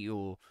McCann,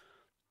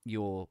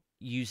 you're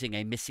using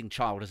a missing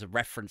child as a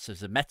reference,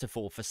 as a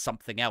metaphor for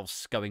something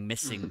else going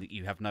missing that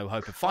you have no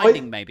hope of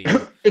finding. Maybe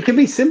it can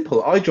be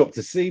simple. I dropped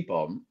a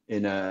C-bomb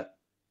in a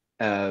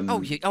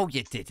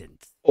you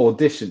didn't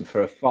audition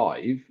for a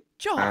 5,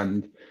 John.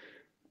 And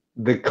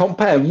the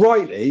compere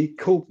rightly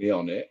called me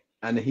on it,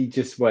 and he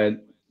just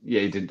went,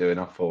 "Yeah, you didn't do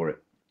enough for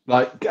it."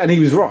 Like, and he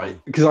was right,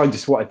 because I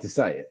just wanted to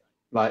say it.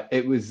 Like,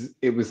 it wasn't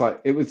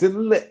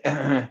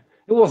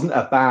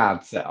a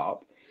bad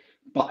setup,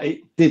 but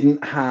it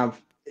didn't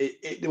have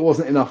it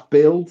wasn't enough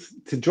build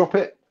to drop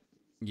it.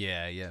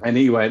 Yeah. And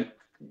he went,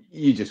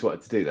 "You just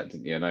wanted to do that,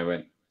 didn't you?" And I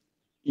went,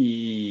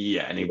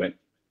 "Yeah." And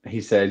he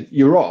said,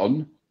 "You're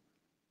on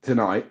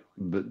tonight,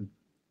 but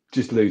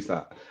just lose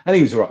that." And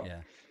he was right.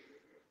 Yeah.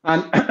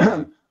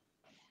 And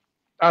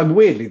and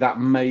weirdly,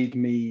 that made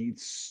me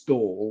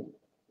stall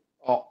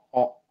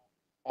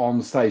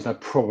on stage. I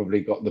probably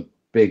got the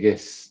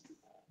biggest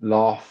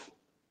laugh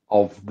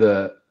of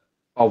the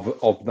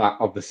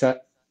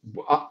set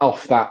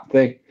off that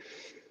thing,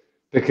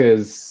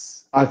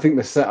 because I think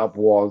the setup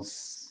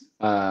was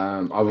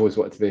I've always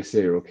wanted to be a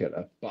serial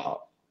killer,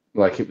 but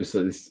like, it was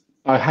this.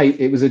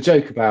 It was a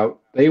joke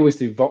about, they always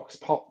do vox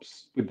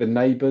pops with the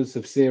neighbours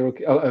of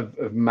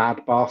of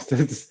mad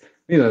bastards.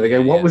 You know, they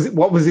go,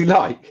 "What was he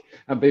like?"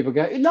 And people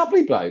go,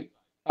 "Lovely bloke.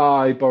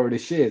 I borrowed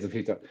his shears a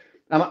few times."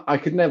 And I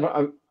could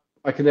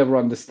never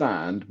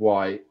understand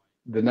why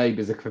the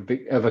neighbours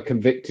of a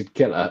convicted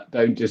killer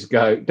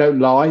don't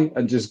lie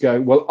and just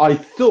go, "Well, I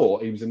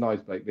thought he was a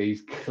nice bloke, but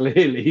he's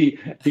clearly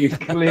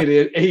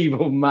an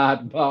evil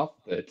mad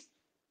bastard."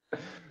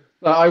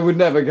 Like, I would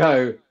never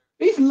go,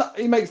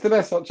 "He makes the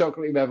best hot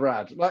chocolate you've ever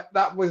had." Like,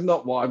 that was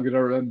not what I'm going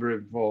to remember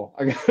him for.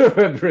 I'm going to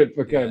remember him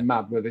for going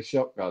mad with a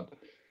shotgun.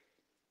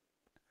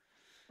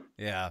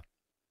 Yeah.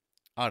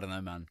 I don't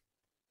know, man.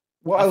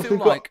 What else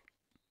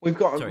we've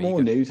got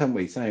more news, haven't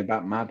we, saying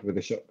about Mad with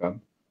a shotgun?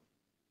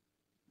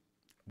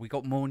 We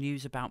got more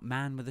news about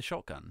Man with a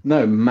Shotgun?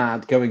 No,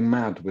 going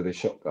mad with a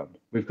shotgun.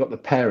 We've got the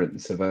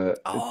parents of a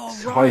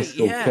high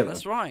school killer.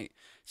 That's right.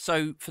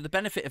 So, for the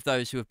benefit of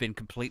those who have been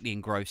completely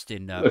engrossed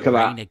in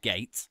Marina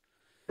Gate,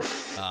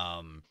 there's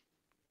all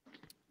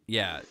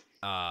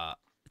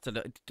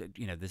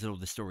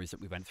the stories that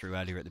we went through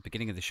earlier at the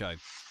beginning of the show.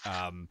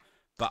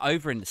 But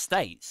over in the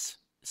States,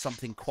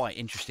 something quite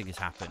interesting has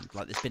happened.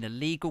 Like, there's been a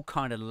legal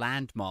kind of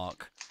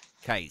landmark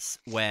case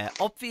where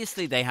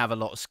obviously they have a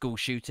lot of school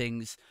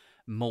shootings,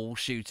 mall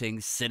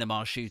shootings,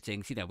 cinema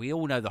shootings. You know, we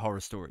all know the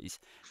horror stories.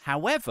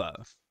 However,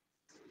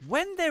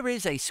 when there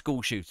is a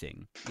school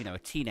shooting, you know, a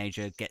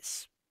teenager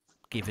gets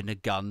given a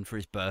gun for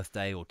his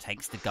birthday, or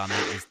takes the gun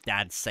out of his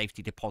dad's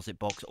safety deposit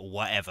box, or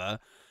whatever,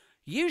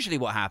 usually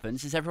what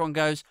happens is everyone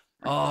goes,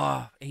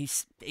 "Oh, he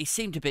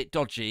seemed a bit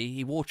dodgy.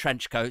 He wore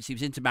trench coats. He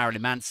was into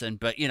Marilyn Manson.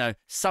 But, you know,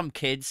 some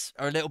kids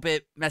are a little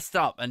bit messed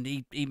up, and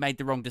he made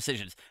the wrong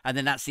decisions." And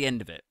then that's the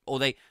end of it. Or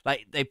they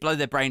blow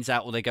their brains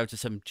out, or they go to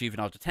some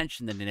juvenile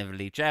detention, then they never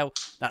leave jail.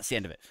 That's the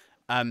end of it.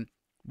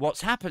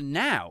 What's happened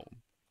now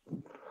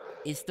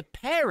is the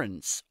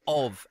parents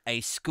of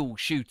a school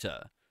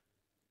shooter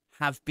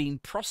have been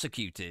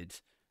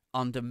prosecuted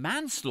under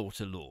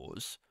manslaughter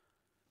laws.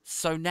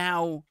 So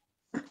now,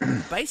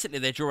 basically,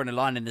 they're drawing a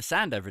line in the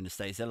sand over in the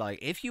States. They're like,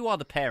 if you are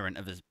the parent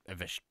of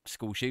a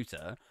school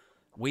shooter,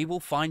 we will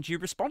find you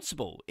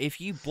responsible.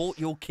 If you bought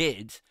your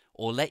kid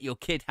or let your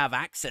kid have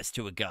access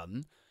to a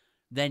gun,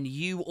 then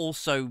you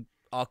also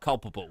are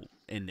culpable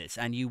in this,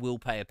 and you will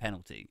pay a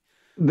penalty.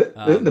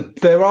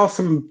 There are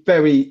some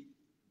very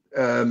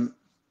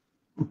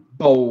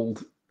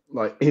bold,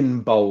 like in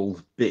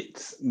bold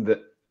bits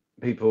that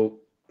people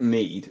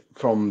need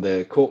from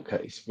the court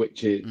case,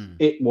 which is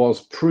it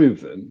was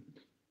proven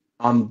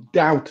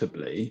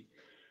undoubtedly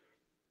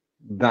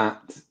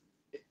that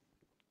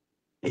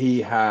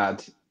he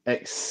had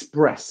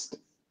expressed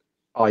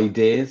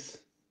ideas,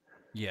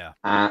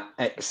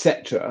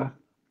 etc.,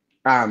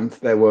 and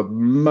there were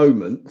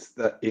moments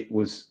that it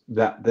was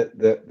that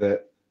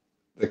the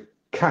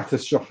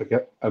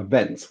catastrophic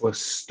events were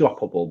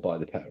stoppable by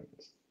the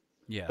parents.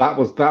 Yeah, that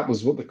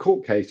was what the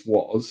court case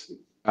was.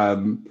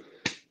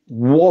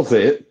 Was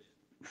it?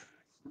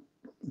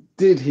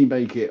 Did he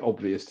make it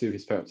obvious to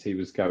his parents he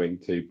was going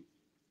to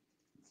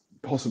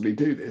possibly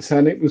do this?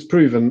 And it was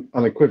proven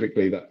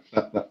unequivocally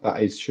that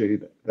is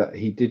true, that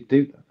he did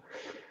do that.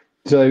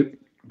 So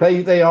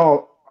they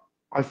are,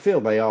 I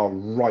feel they are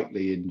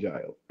rightly in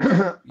jail.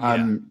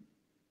 I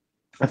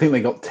think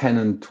they got 10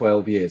 and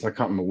 12 years. I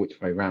can't remember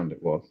which way round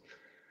it was.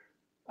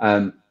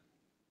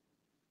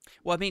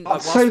 Well, I mean,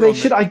 like, So whilst we're they on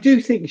should. the I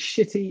do think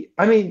shitty.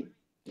 I mean,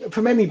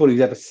 from anybody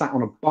who's ever sat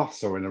on a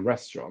bus or in a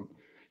restaurant,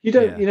 you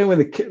don't. yeah, You know when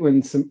the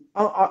when some.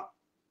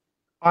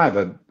 I have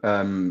a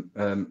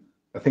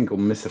thing called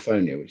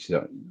misophonia, which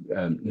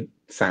is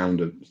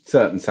sound of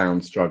certain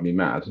sounds drive me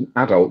mad. And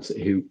adults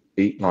who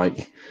eat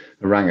like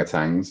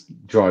orangutans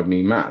drive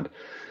me mad.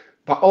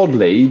 But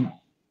oddly,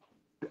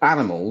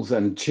 animals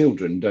and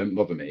children don't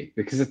bother me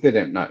because they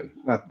don't know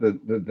that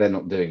they're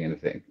not doing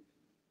anything.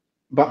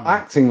 But mm,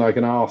 acting like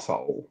an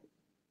arsehole,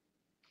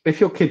 if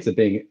your kids are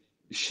being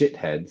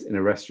shitheads in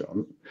a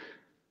restaurant,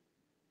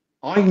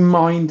 I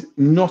mind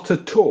not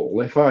at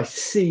all if I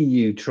see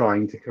you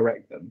trying to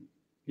correct them,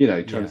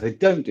 trying to yeah, say,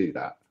 don't do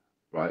that,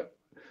 right?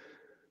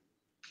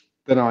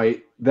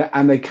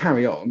 And they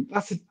carry on.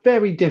 That's a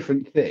very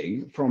different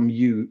thing from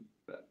you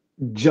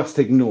just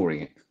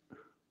ignoring it.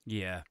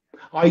 yeah.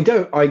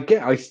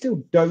 I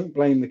still don't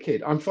blame the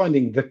kid. I'm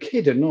finding the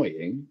kid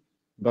annoying,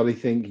 but I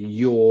think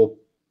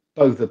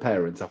both the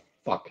parents are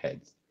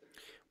fuckheads.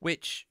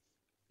 Which,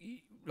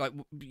 like,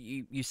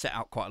 you set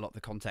out quite a lot of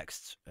the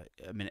context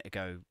a minute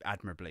ago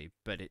admirably,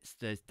 but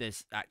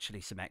there's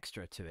actually some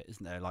extra to it,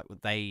 isn't there? Like,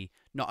 they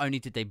not only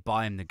did they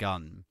buy him the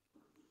gun,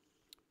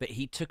 but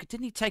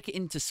didn't he take it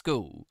into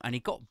school and he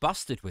got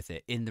busted with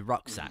it in the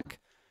rucksack?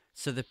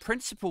 So the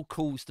principal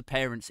calls the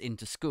parents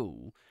into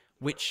school,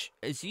 which,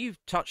 as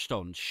you've touched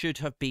on, should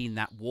have been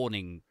that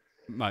warning.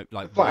 The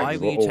Like, why flags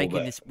were were you all taking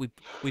there. this?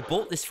 We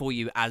bought this for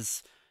you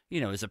as,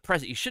 as a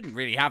present. You shouldn't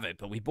really have it,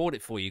 but we bought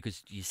it for you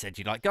because you said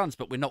you like guns.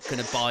 But we're not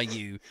going to buy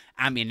you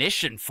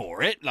ammunition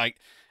for it. Like,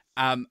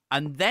 and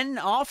then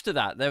after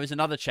that, there was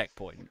another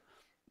checkpoint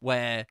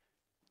where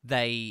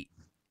they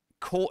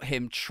caught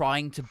him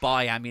trying to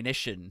buy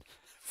ammunition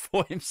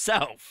for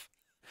himself.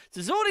 So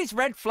there's all these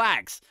red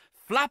flags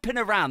flapping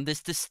around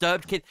this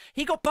disturbed kid.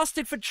 He got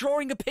busted for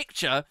drawing a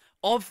picture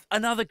of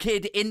another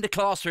kid in the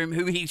classroom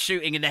who he's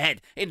shooting in the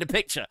head in the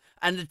picture.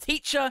 And the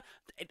teacher,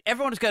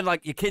 everyone was going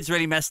like, your kid's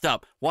really messed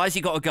up. Why has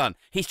he got a gun?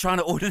 He's trying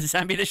to order this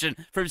ammunition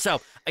for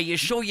himself. Are you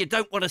sure you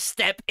don't want to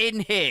step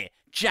in here,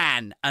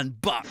 Jan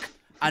and Buck?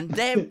 And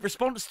their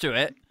response to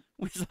it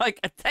was like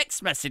a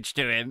text message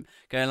to him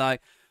going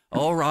like,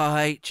 all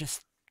right,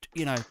 just,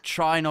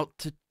 try not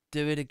to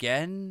do it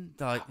again.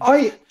 Like,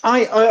 I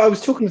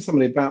was talking to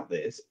somebody about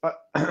this.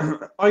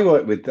 I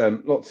work with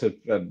lots of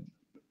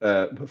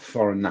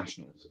foreign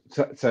nationals,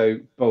 so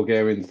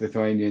Bulgarians,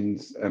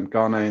 Lithuanians,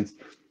 Ghanaians,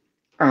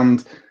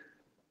 and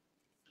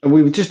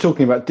we were just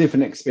talking about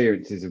different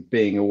experiences of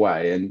being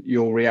away and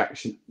your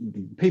reaction,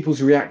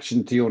 people's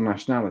reaction to your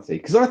nationality.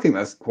 Because I think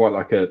that's quite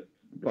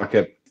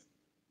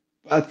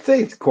I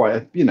think it's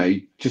quite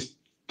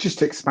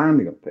just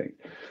expanding on things.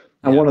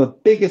 And yeah, one of the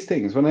biggest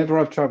things, whenever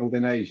I've traveled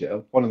in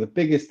Asia, one of the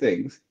biggest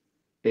things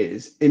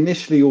is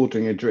initially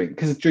ordering a drink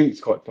because a drink's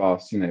quite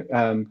fast. Can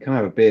I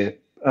have a beer?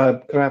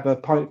 Can I have a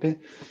pint of beer?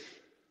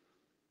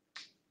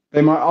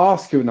 They might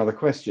ask you another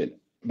question,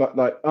 but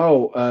like, are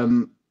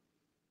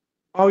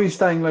you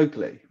staying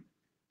locally?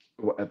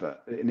 Or whatever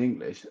in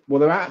English. What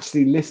they're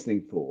actually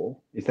listening for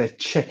is they're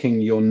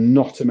checking you're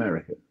not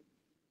American.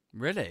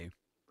 really?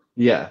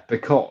 Yeah,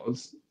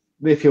 because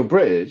if you're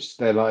British,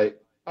 they're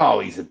like, oh,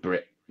 he's a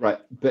Brit, right?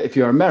 But if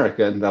you're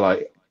American, they're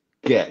like,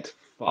 get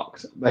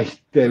fucked.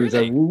 There is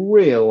a Really?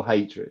 real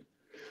hatred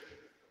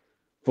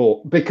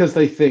because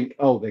they think,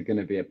 oh, they're going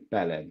to be a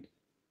bellend.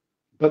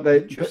 But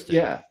Interesting.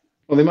 yeah,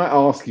 well, they might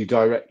ask you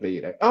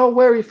directly, oh,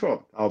 where are you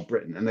from? Oh,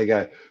 Britain, and they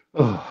go,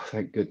 oh,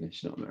 thank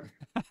goodness you're not American.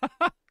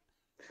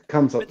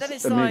 Comes But up then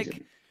it's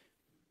immediately.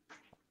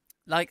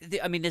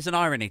 I mean, there's an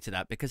irony to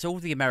that because all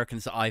the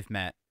Americans that I've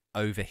met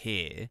over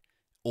here,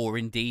 or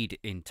indeed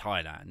in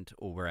Thailand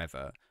or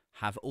wherever,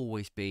 have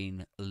always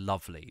been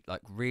lovely,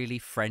 like really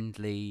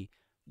friendly,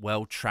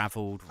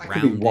 well-traveled, That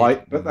could be rounded,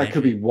 why, but that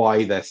could be measured.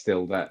 why they're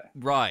still there.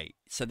 Right.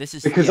 So this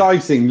is, Because yeah,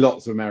 I've seen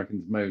lots of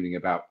Americans moaning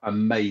about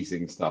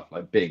amazing stuff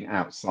like being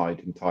outside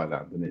in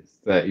Thailand and it's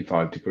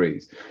 35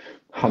 degrees,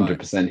 right,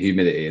 100%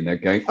 humidity, and they're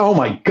going, oh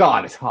my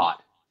God, it's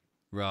hot.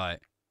 right.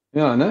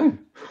 Yeah, I know.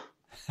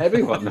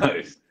 Everyone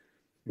knows.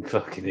 You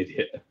fucking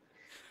idiot.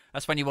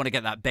 That's when you want to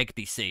get that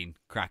Begbie scene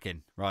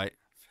cracking, right?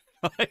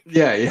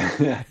 Yeah, yeah,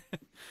 yeah.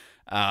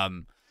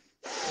 um,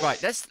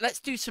 Right, let's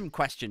do some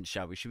questions,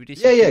 shall we? Should we do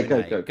Yeah, some yeah, Q&A?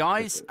 go for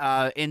Guys, it.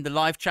 in the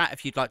live chat,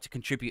 if you'd like to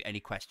contribute any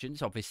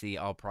questions, obviously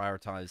I'll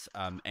prioritize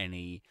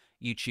any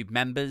YouTube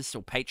members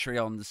or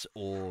Patreons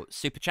or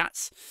Super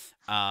Chats.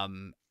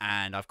 And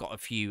I've got a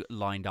few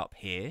lined up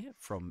here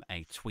from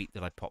a tweet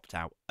that I popped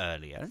out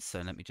earlier.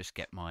 So let me just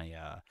get my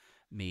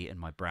me and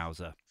my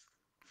browser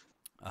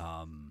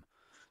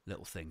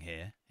little thing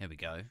here. Here we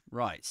go.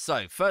 Right,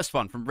 so first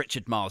one from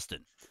Richard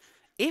Marsden.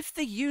 If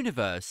the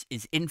universe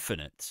is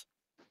infinite,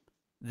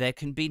 there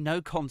can be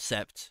no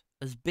concept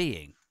as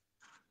being.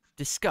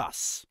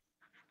 Discuss.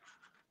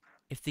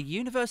 If the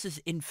universe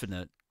is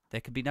infinite,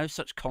 there can be no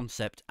such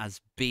concept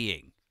as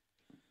being.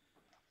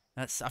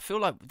 I feel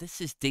like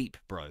this is deep,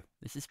 bro.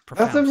 This is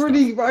That's a profound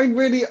stuff. I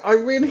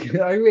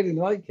really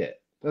like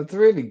it. That's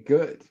really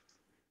good.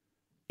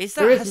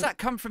 There Has isn't. that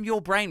come from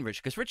your brain,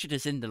 Rich? Because Richard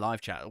is in the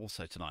live chat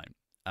also tonight.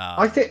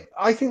 I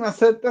think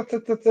that's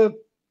a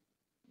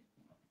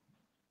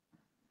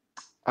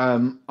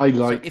I So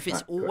like if it's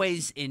that question.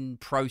 always in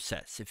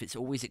process, if it's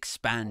always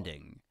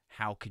expanding,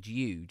 how could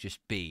you just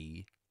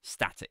be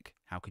static?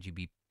 How could you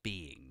be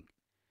being?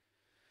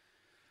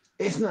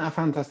 Isn't that a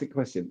fantastic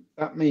question?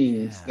 That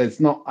means Yeah. there's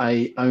not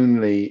a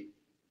only.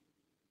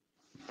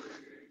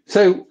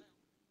 So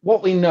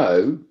what we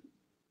know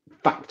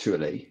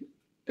factually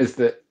is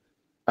that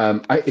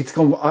it's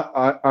gone.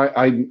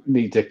 I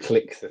need to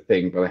click the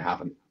thing, but I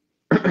haven't.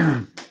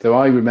 So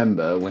I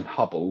remember when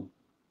Hubble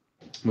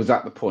was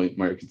at the point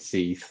where it could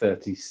see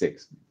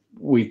 36.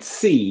 We'd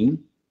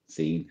seen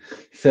Right.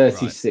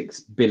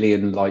 36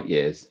 billion light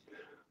years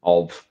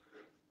of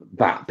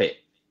that bit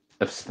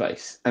of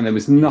space, and there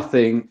was Yeah.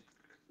 nothing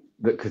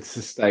that could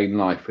sustain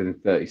life within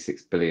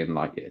 36 billion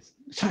light years,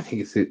 which I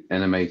think is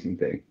an amazing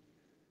thing.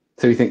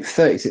 So you think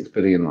 36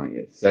 billion light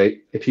years. So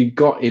if you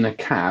got in a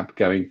cab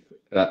going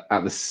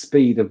at the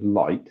speed of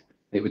light,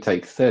 it would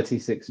take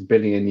 36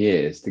 billion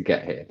years to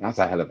get here. That's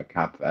a hell of a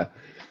cab there.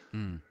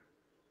 Mm.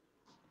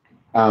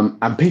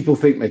 And people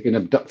think they've been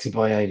abducted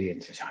by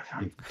aliens, which I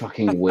find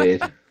fucking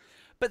weird.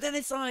 But then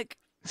it's like,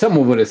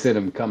 Someone would have seen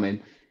them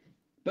coming.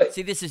 But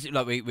see, this is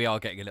like we are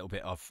getting a little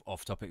bit off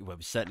topic. Well,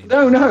 we're certainly not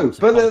no, going to go no.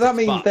 into But that politics.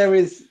 means But there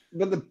is,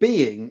 but the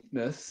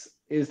beingness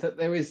is that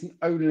there isn't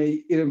only,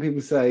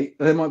 people say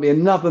there might be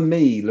another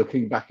me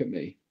looking back at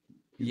me.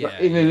 But yeah,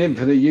 in an yeah, yeah.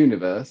 infinite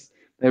universe,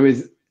 there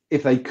is,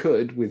 if they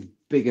could, with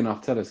big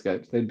enough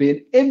telescopes, there'd be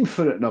an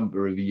infinite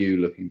number of you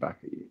looking back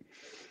at you.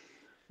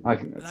 I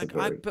think that's a Like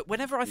very but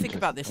whenever I think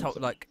about interesting this whole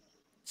concept. like,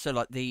 so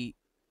like the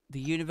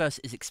universe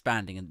is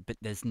expanding and but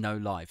there's no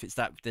life. It's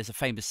that there's a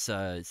famous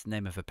it's the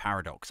name of a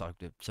paradox.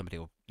 Somebody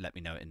will let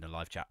me know it in the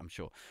live chat, I'm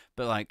sure.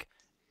 But like,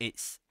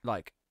 it's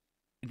like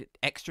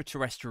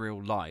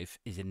extraterrestrial life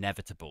is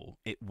inevitable.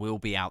 It will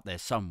be out there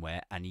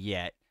somewhere, and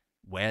yet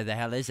where the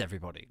hell is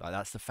everybody? Like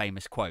that's the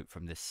famous quote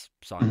from this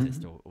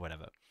scientist Mhm. or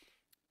whatever.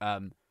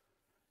 Um,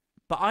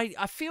 but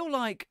I feel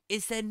like,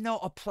 is there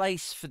not a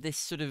place for this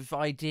sort of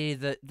idea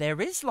that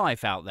there is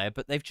life out there,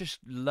 but they've just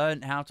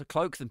learned how to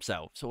cloak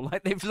themselves? Or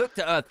like they've looked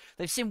at Earth,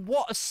 they've seen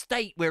what a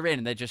state we're in,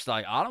 and they're just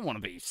like, I don't want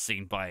to be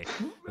seen by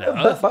the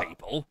But, Earth but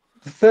people.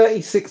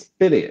 36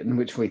 billion,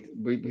 which we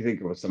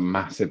think was a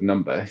massive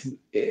number,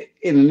 in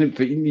an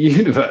infinite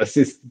universe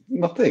is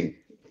nothing.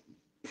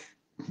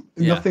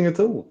 Yeah, Nothing at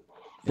all.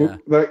 yeah,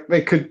 Like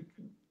they could,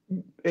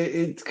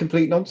 it's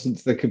complete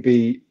nonsense. There could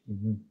be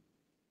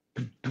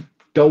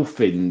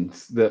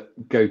dolphins that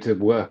go to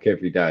work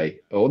every day,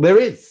 or there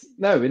is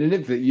no in an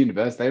infinite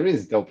universe. There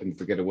is dolphins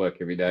that go to work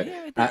every day,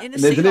 yeah. In a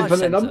and there's Sea an Life infinite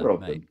Centre, number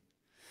of mate.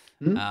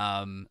 them.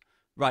 Hmm?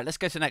 Right, let's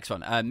go to the next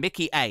one.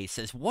 Mickey A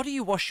says, "What do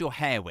you wash your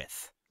hair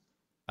with?"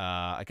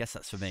 I guess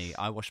that's for me.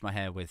 I wash my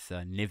hair with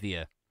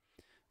Nivea.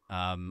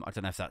 I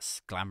don't know if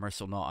that's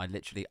glamorous or not.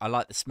 I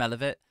like the smell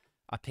of it.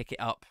 I pick it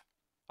up.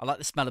 I like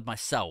the smell of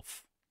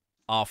myself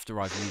after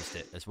I've used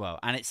it as well.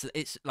 And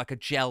it's like a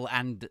gel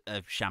and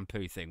a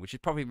shampoo thing, which is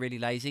probably really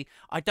lazy.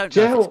 I don't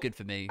know if it's Gel good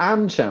for me.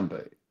 and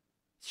shampoo.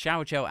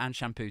 Shower gel and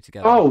shampoo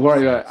together. Oh, right,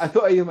 So right. I it's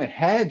thought you meant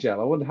hair gel.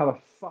 I wonder how the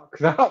fuck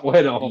that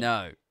went on.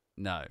 no,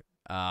 no.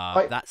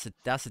 I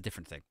That's a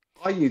different thing.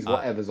 I use Uh,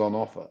 whatever's on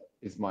offer.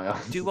 Is my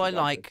answer do to I that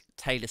like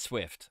Taylor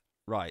Swift?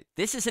 Right.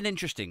 This is an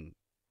interesting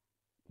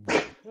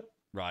one.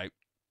 Right.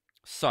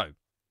 So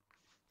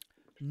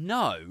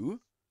no,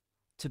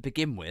 to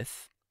begin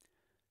with.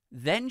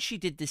 Then she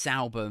did this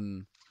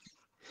album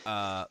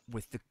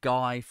with the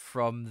guy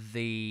from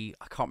I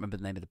can't remember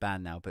the name of the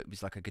band now, but it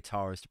was like a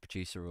guitarist, a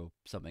producer, or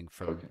something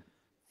from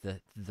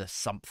question. the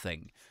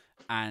something,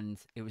 and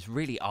it was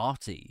really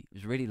arty. It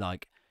was really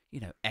like,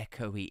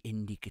 echoey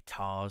indie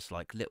guitars,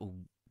 like little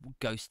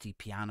ghosty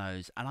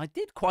pianos, and I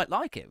did quite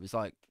like it. It was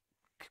like,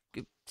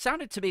 it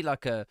sounded to me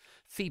like a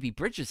Phoebe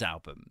Bridgers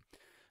album.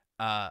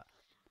 Uh,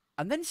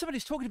 and then somebody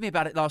was talking to me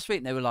about it last week,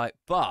 and they were like,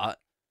 "But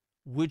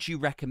would you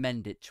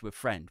recommend it to a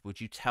friend?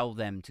 Would you tell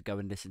them to go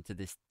and listen to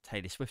this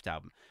Taylor Swift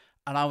album?"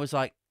 And I was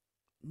like,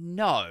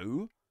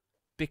 no,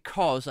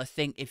 because I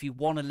think if you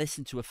want to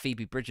listen to a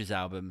Phoebe Bridgers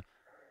album,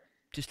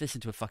 just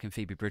listen to a fucking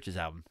Phoebe Bridgers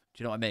album.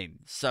 Do you know what I mean?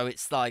 So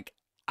it's like,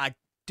 I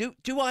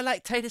do I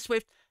like Taylor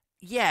Swift?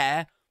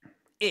 Yeah,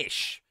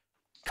 ish,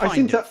 I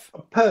think kind that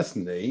of.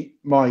 personally,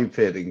 my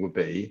feeling would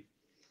be,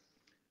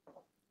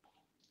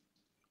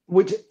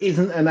 which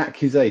isn't an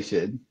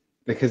accusation,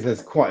 because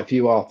there's quite a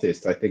few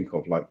artists I think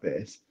of like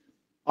this.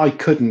 I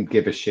couldn't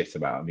give a shit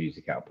about a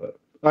music output.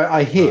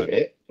 I hear Right.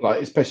 it,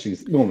 like especially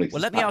normally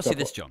Well, it's let me packed ask you up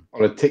this, John.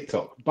 on a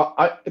TikTok.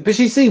 But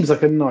she seems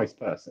like a nice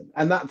person,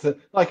 and that's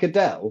like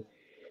Adele.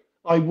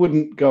 I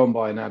wouldn't go and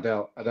buy an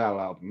Adele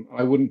album.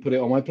 I wouldn't put it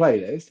on my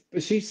playlist.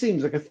 But she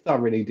seems like a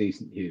thoroughly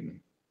decent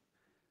human.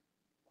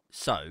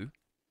 So,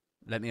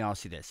 let me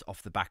ask you this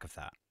off the back of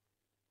that.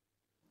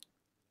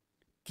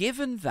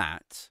 Given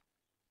that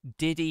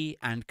Diddy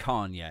and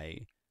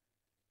Kanye,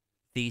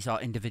 these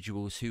are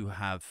individuals who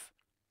have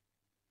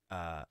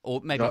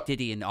or maybe Uh,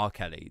 Diddy and R.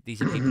 Kelly.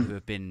 These are people who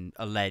have been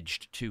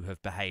alleged to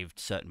have behaved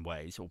certain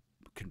ways or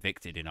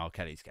convicted in R.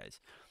 Kelly's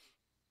case.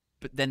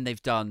 But then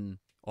they've done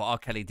or R.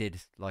 Kelly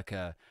did like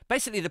a.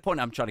 Basically, the point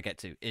I'm trying to get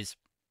to is,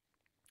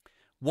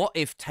 what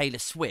if Taylor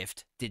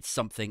Swift did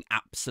something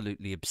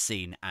absolutely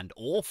obscene and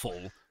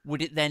awful?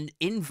 Would it then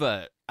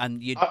invert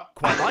and you'd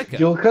quite like her?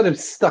 You're kind of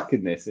stuck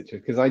in this,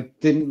 because I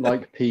didn't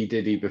like P.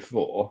 Diddy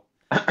before,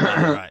 Oh,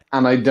 right.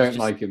 and I He's don't just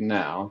like him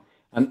now.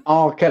 And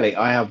R. Kelly,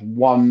 I have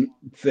one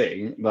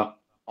thing that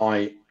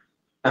I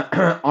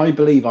I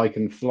believe I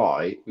Can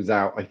Fly was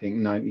out, I think,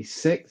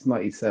 96,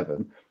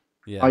 97.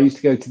 I yeah. used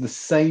to go to the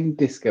same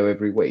disco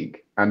every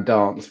week and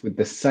dance with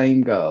the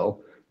same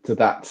girl to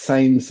that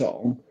same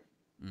song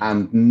Mm.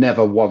 and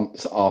never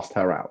once asked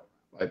her out.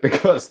 Like,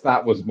 because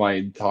that was my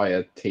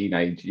entire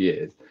teenage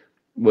years.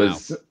 Wow.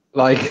 Was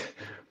like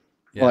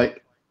Yeah.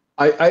 like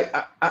I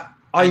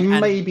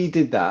And maybe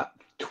did that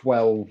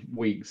 12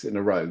 weeks in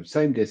a row.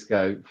 Same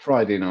disco,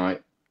 Friday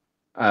night,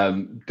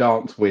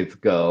 dance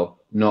with girl,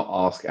 not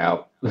ask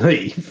out,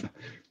 leave.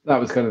 That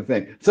was kind of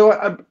thing.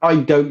 So I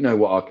don't know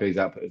what R. Kelly's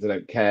output is. I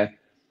don't care.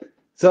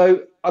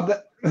 So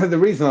the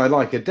reason I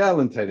like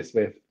Adele and Taylor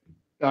Swift,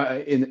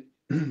 in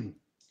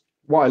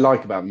what I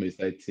like about them is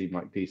they seem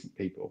like decent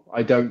people.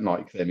 I don't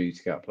like their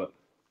music output.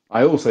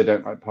 I also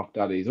don't like Puff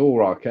Daddy's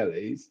or R.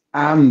 Kelly's,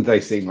 and they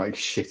seem like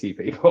shitty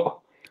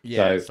people.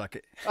 yeah, So, it's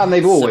like and it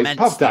they've always cements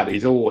Puff the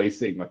Daddy's opinion. always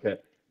seemed like a.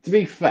 To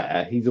be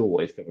fair, he's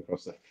always come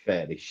across a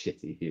fairly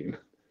shitty human.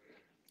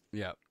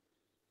 Yeah.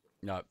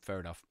 No, fair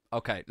enough.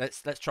 Okay,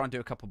 let's try and do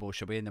a couple more,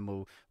 shall we? And then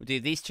we'll do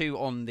these two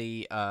on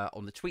the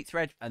tweet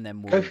thread, and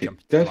then Go we'll for it. jump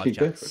into the Go for live it.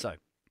 Go chat. for So,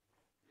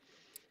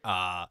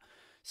 uh,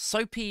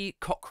 Soapy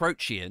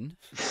Cockroachian,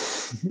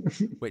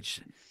 it.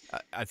 which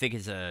I think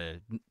is a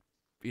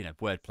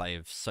wordplay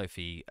of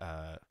Sophie.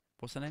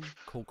 What's her name?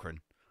 Corcoran.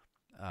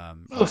 Oh,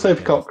 Lovely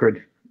Sophie Jane.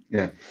 Cochran.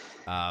 Yeah.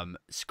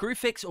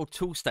 Screwfix or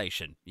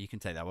Toolstation? You can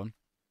take that one.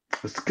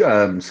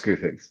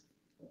 Screwfix.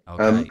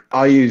 Okay.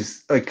 I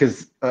use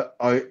because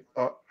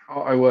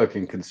I work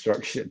in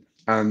construction,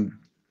 and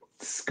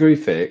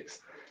Screwfix,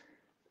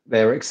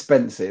 they're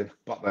expensive,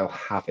 but they'll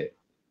have it.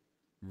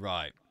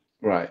 Right.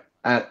 Right.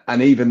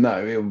 And even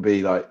though it will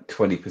be like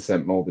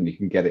 20% more than you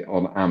can get it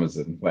on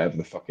Amazon, whatever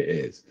the fuck it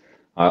is,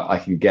 I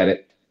can get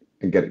it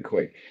and get it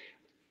quick.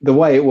 The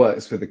way it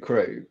works with the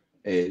crew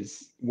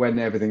is when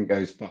everything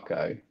goes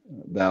fucko,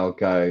 they'll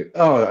go,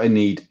 "Oh, I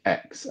need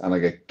X," and I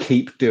go,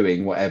 "Keep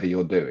doing whatever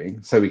you're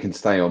doing so we can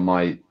stay on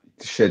my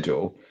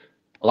schedule.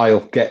 I'll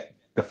get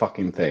the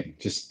fucking thing.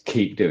 Just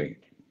keep doing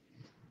it,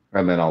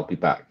 and then I'll be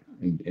back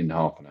in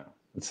half an hour."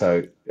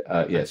 So,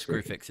 yeah, And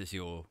Screwfix. Screwfix is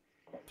your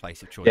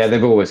place of Yeah, choice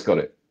they've then. always got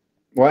it.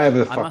 Whatever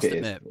the I fuck must it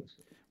is. admit,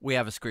 we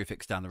have a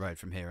Screwfix down the road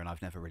from here, and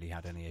I've never really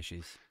had any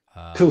issues.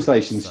 Tool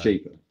station's So,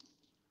 cheaper.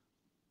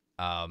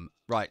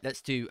 right,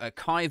 let's do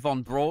Kai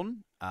von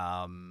Braun.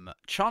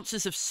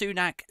 Chances of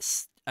Sunak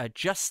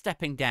just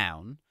stepping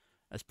down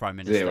as Prime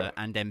Minister 0.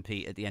 and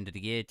MP at the end of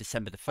the year,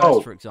 December the 1st,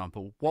 Oh, for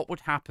example. What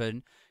would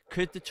happen?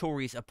 Could the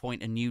Tories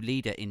appoint a new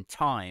leader in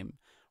time?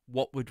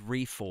 What would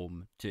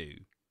reform do?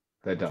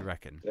 they're What do you done.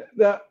 reckon?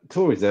 The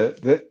Tories are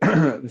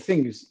the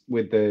thing is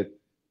with the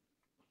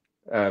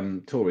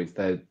Tories,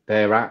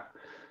 they're at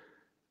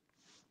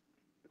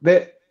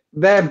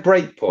their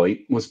break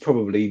point was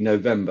probably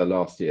November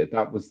last year.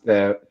 That was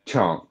their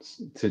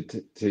chance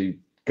to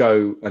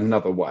go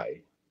another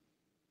way,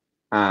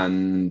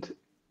 and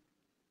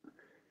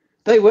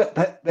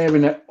they're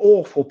in an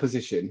awful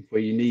position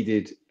where you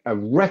needed a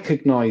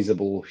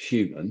recognizable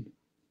human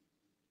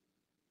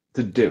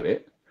to do Yeah,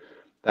 it.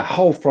 The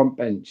whole front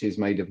bench is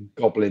made of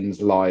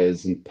goblins,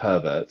 liars, and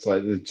perverts.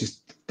 Like, they're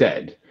just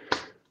dead.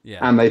 yeah.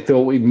 And they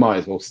thought we might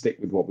as well stick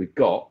with what we've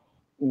got,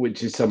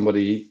 which is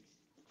somebody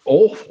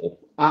awful.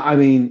 I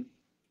mean,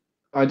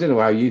 I don't know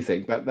how you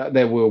think, but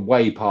they were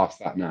way past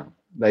that now.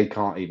 They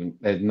can't even.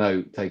 There's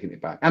no taking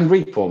it back. And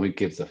Reform, who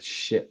gives a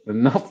shit for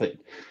nothing.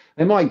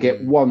 They might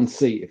get Mm. one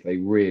seat if they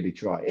really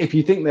try. If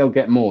you think they'll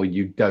get more,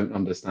 you don't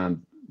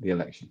understand the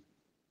election.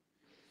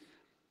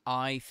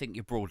 I think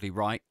you're broadly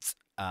right.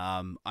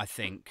 I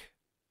think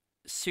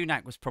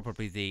Sunak was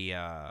probably the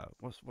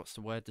what's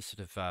the word? The sort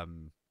of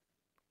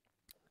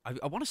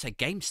I want to say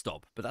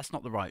GameStop, but that's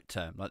not the right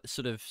term. Like the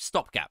sort of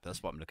stopgap.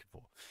 That's what I'm looking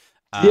for.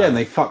 Yeah, and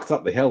they Um, fucked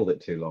up. They held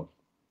it too long.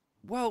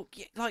 well,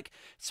 like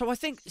so. I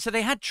think so.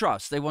 They had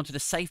trust. They wanted a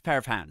safe pair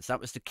of hands. That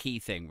was the key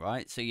thing,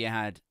 right? So you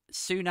had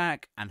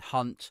Sunak and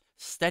Hunt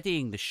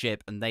steadying the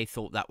ship, and they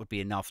thought that would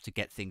be enough to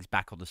get things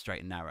back on the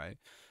straight and narrow.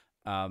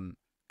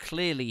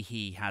 Clearly,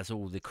 he has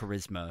all the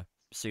charisma.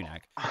 Sunak.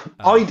 I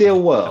Ideal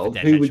have a world,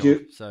 dead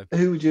hedgehog, so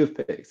who would you have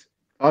picked?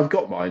 I've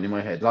got mine in my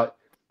head. Like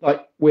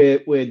we're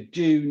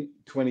June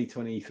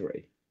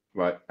 2023,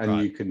 right? And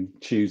right. you can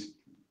choose.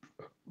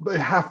 They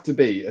have to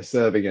be a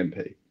serving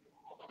MP.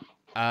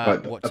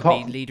 Right, but What to be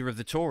apart from, leader of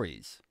the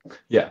Tories?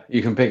 yeah,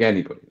 you can pick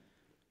anybody.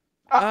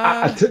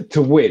 Uh,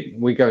 To win,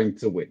 we're going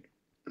to win.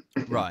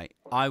 right.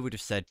 I would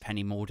have said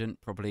Penny Mordaunt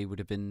probably would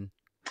have been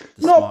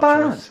the Not smart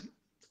bad. choice.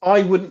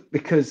 I wouldn't,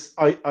 because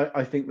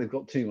I think they've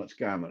got too much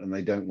gammon and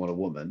they don't want a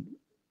woman.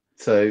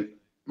 So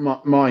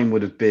mine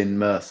would have been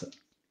Mercer.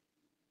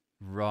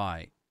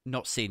 Right.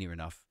 Not senior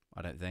enough,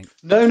 I don't think.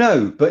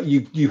 No, but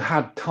you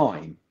had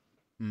time.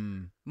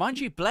 Mind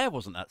you, Blair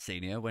wasn't that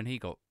senior when he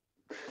got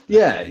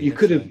Yeah, elected you either.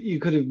 could So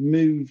have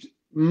moved.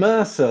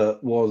 Mercer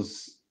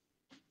was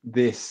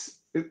this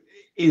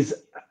is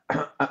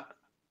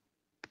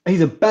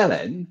he's a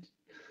bellend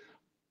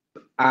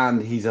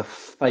and he's a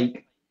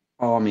fake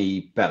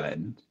army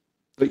bellend,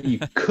 but you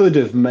could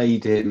have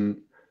made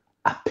him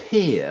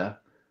appear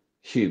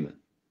human.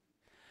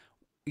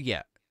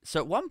 yeah. So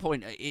at one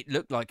point, it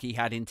looked like he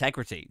had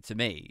integrity to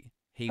me.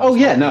 He Oh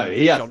was yeah, no, holding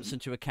he has. Johnson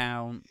to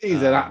account.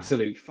 He's an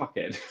absolute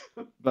fuckhead,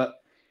 but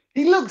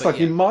he looks But like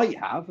he yeah, might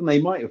have, and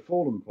they might have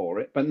fallen for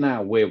it. But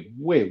now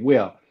we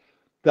are.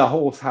 The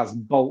horse has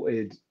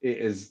bolted.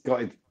 It has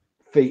got its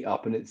feet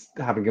up, and it's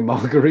having a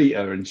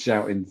margarita and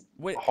shouting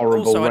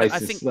horrible also, I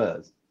racist think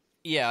slurs.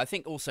 yeah, I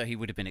think also he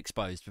would have been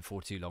exposed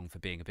before too long for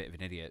being a bit of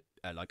an idiot.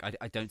 Like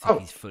I don't think Oh,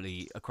 he's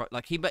fully across.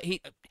 Like he,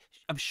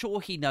 I'm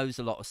sure he knows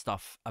a lot of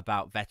stuff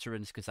about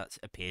veterans because that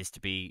appears to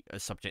be a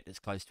subject that's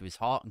close to his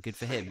heart and good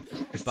for him.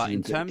 it's But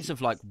in terms ridiculous.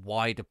 of like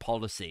wider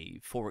policy,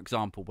 for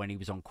example, when he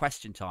was on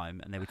Question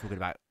Time and they were talking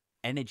about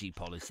energy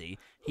policy,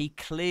 he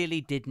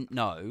clearly didn't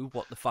know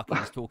what the fuck he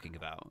was talking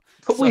about.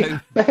 So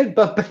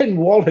But Ben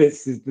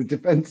Wallace is the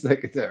defense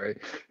secretary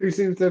who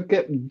seems to have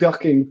kept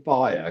ducking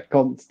fire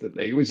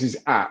constantly, which is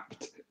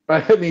apt.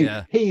 Right? I mean,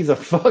 yeah, he's a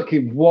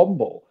fucking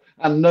womble,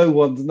 and no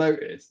one's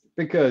noticed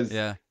because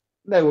yeah,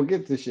 no one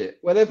gives a shit.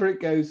 Whenever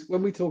it goes,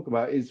 when we talk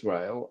about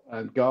Israel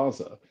and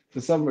Gaza,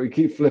 for some reason,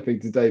 we keep flipping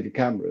to David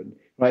Cameron,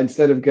 right?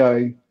 Instead of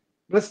going,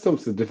 let's talk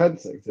to the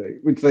defense secretary,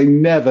 which they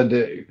never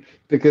do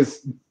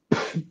because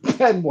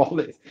Ben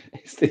Wallace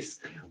is this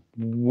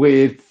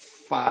weird,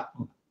 fat,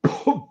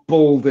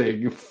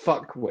 balding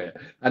fuckwit,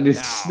 and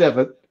it's no,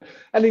 never.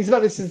 And he's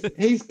managed to,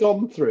 he's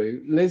gone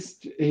through Liz.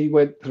 He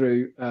went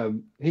through.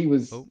 He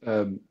was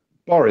oh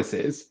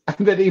Boris's,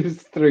 and then he was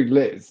through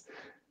Liz,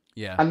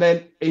 yeah, and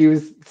then he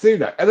was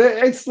Sunak, and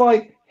it's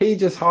like he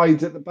just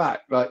hides at the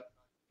back, like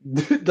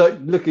like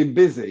looking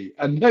busy,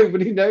 and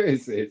nobody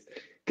notices.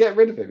 Get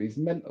rid of him. He's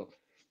mental.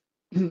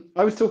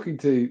 I was talking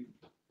to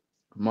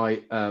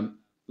my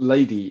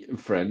lady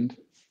friend,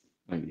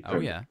 lady oh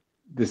friend yeah,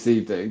 this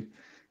evening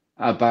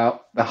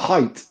about the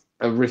height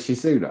of Rishi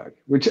Sunak,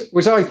 which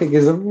I think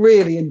is a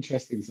really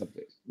interesting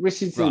subject.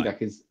 Rishi right,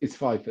 Sunak is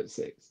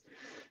 5'6".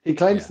 He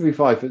claims yeah, to be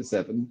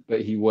 5'7",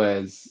 but he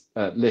wears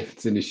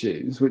lifts in his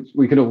shoes, which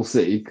we can all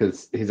see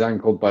because his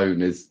ankle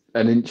bone is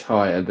an inch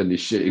higher than his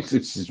shoes,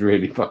 which is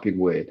really fucking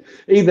weird.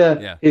 Either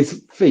yeah.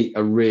 his feet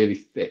are really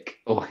thick,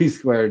 or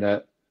he's wearing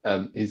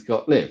he's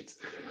got lifts.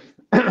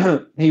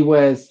 He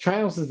wears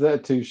trousers that are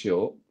too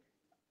short,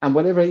 and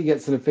whenever he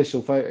gets an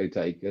official photo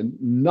taken,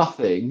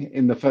 nothing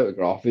in the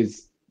photograph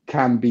is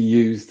can be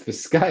used for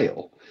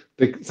scale.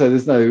 So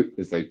there's no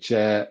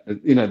chair,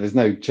 there's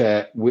no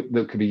chair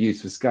that could be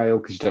used for scale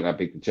because you don't know how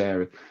big the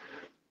chair is.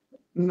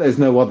 There's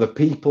no other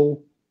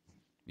people.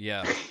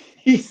 Yeah.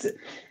 He's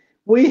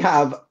we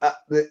have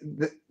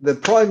the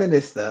prime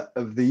minister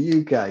of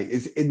the UK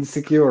is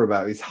insecure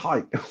about his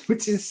height,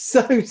 which is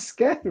so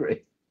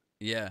scary.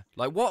 Yeah.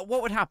 Like what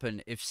would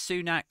happen if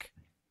Sunak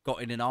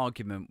got in an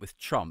argument with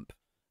Trump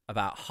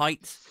about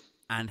height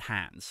and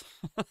hands?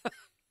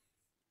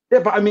 Yeah,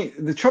 but I mean,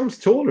 the Trump's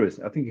taller,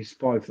 isn't it? I think he's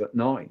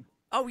 5'9".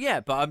 Oh yeah,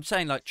 but I'm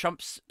saying like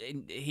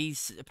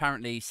he's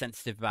apparently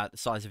sensitive about the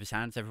size of his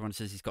hands. Everyone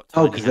says he's got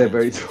Oh, tiny because they're hands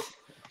very for tall. his.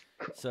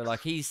 So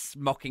like he's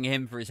mocking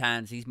him for his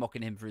hands, he's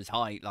mocking him for his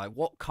height. Like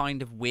what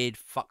kind of weird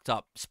fucked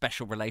up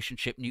special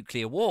relationship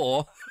nuclear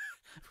war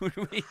would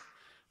we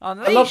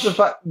I love the unleash?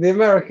 fact the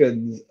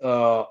Americans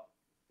are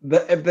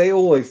that they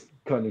always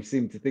kind of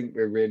seem to think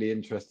we're really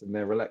interested in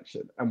their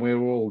election, and we're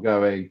all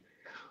going,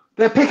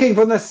 they're picking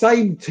from the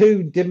same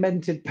two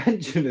demented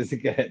pensioners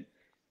again.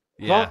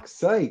 Yeah. Fuck's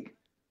sake.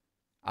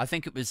 I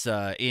think it was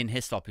Ian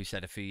Hislop who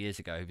said a few years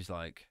ago, he was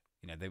like,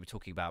 they were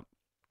talking about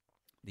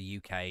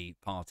the UK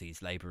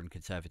parties, Labour and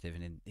Conservative,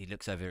 and he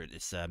looks over at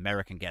this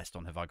American guest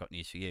on Have I Got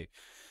News for You?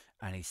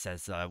 And he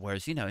says,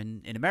 whereas,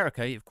 in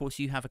America, of course,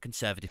 you have a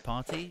Conservative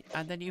Party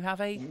and then you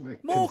have a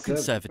more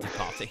Conservative. Conservative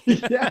Party.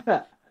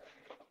 Yeah.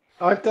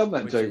 I've done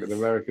that Which joke with is,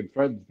 American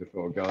friends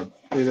before, God.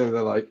 They're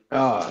like,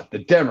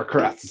 the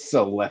Democrats are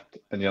so left.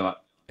 And you're like,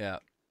 yeah,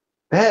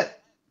 they're,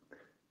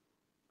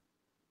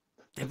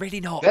 they're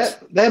really not.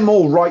 they're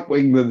more right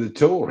wing than the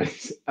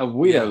Tories, and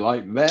we Yeah. don't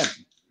like them.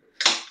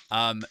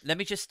 Let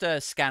me just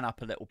scan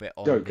up a little bit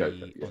Go on for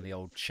the it, yeah. on the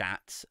old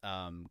chat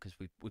because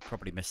we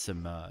probably missed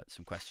some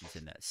questions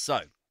in there. So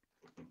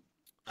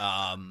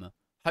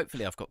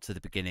hopefully I've got to the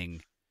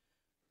beginning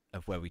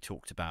of where we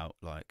talked about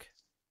like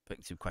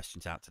putting some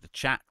questions out to the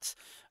chat.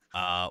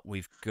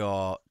 We've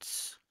got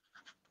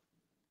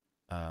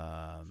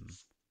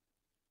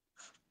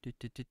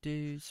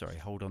sorry,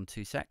 hold on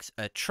 2 secs.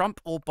 Trump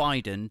or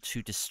Biden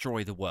to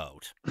destroy the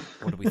world?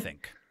 What do we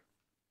think?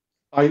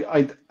 I'm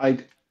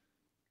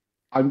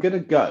going to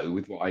go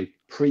with what I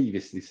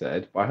previously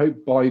said. I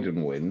hope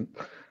Biden wins,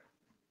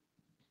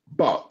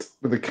 but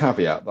with a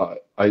caveat that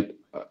I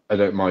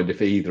don't mind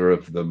if either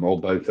of them or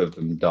both of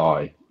them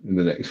die in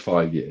the next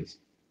 5 years.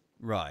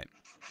 Right.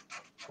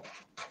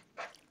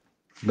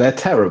 They're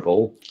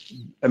terrible.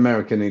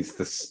 America needs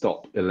to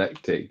stop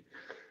electing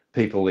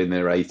people in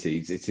their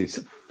 80s. It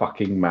is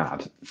fucking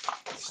mad.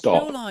 I feel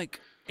Stop. like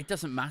it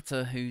doesn't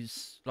matter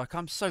who's like.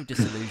 I'm so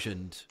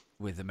disillusioned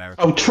with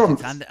American Oh, politics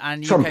Trump.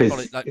 and Trump UK is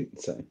politics.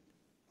 insane.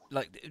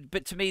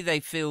 But to me, they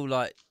feel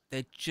like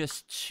they're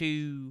just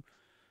two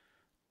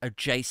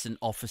adjacent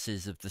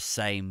offices of the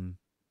same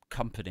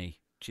company.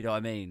 Do you know what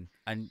I mean?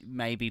 And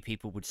maybe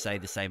people would say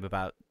the same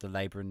about the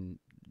Labour and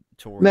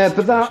Tory No,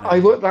 but situation over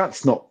here.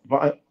 that's not.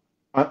 But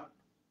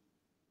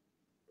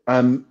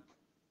um,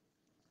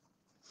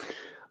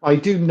 I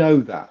do know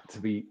that to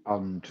be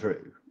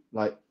untrue.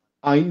 Like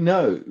I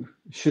know,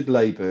 should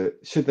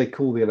they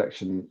call the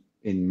election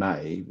in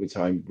May, which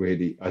I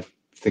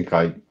think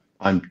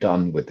I'm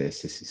done with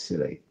this. This is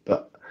silly,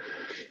 but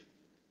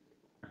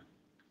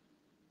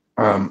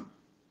um,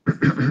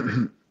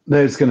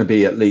 there's going to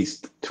be at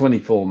least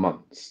 24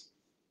 months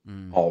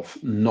Mm, of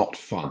not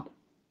fun.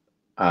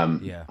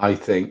 yeah. I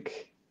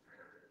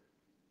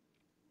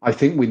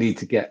think we need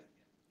to get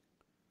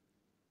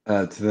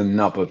to the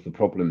nub of the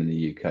problem in the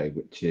UK,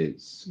 which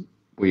is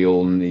we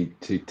all need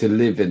to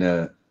live in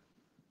a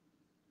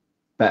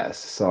better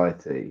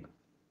society,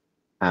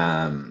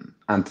 and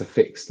to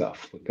fix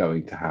stuff, we're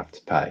going to have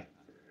to pay.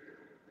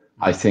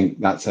 I Mm. think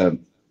that's a,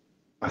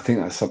 I think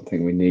that's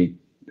something we need,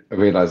 a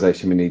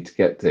realization we need to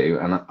get to,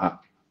 and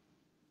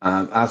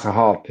that's a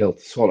hard pill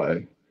to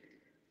swallow.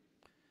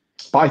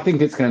 But I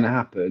think it's going to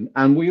happen,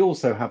 and we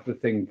also have the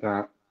thing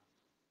that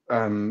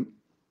um,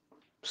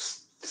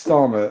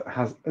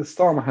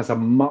 Starmer has a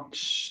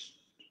much,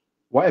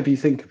 whatever you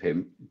think of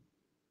him,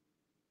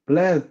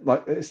 Blair,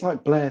 like it's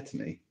like Blair to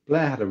me.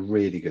 Blair had a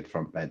really good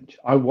front bench.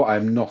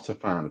 I'm not a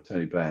fan of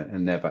Tony Blair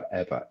and never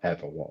ever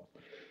ever was.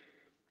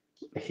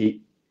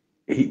 He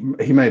he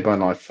made my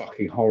life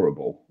fucking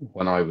horrible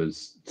when I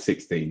was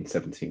 16,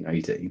 17,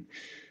 18,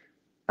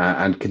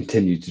 and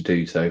continued to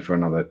do so for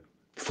another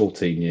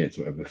 14 years,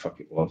 whatever the fuck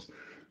it was.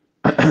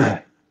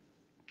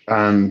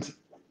 And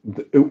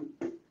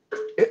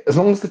as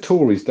long as the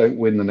Tories don't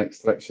win the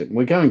next election,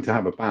 we're going to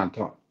have a bad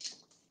time.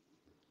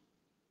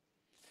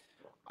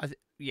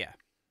 Yeah.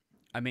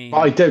 I But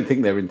I mean, don't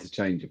think they're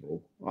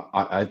interchangeable.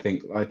 I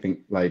think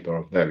Labour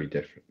are very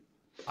different.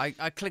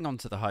 I cling on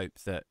to the hope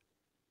that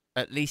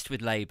at least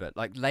with Labour,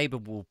 like Labour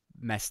will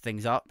mess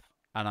things up,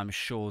 and I'm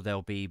sure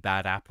there'll be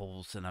bad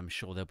apples, and I'm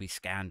sure there'll be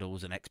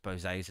scandals and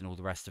exposés and all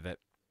the rest of it.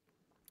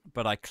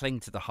 But I cling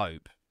to the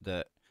hope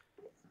that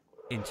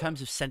in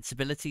terms of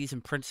sensibilities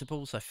and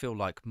principles, I feel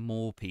like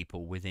more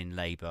people within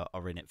Labour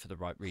are in it for the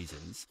right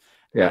reasons,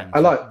 Yeah, and I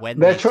like that when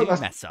they're they trying. do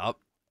mess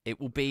up, it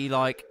will be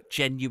like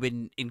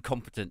genuine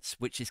incompetence,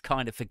 which is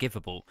kind of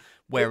forgivable.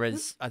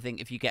 Whereas I think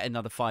if you get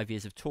another 5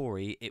 years of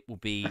Tory, it will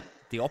be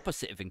the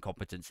opposite of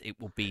incompetence. It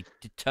will be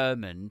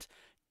determined,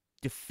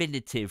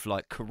 definitive,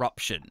 like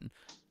corruption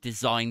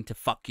designed to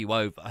fuck you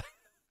over.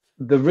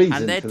 The And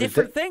reason they're for the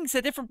different things,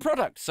 they're different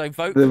products. So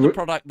vote for the the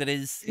product that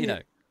is, you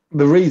know.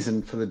 the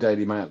reason for the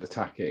Daily Mail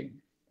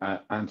attacking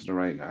Angela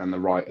Rayner and the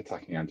right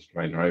attacking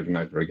Angela Rayner over and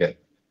over again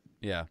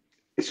Yeah.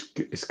 is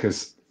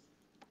because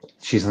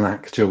she's an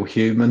actual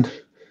human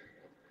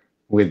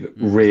with Mm,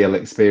 real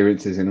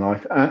experiences in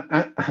life.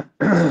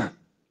 I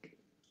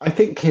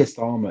think Keir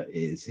Starmer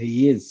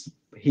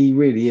he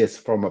really is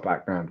from a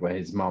background where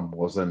his mum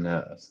was a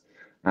nurse,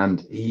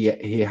 and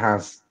he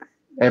has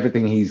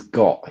everything he's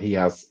got.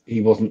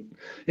 He wasn't.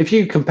 If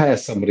you compare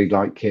somebody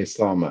like Keir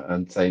Starmer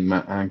and say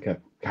Matt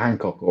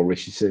Hancock or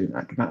Rishi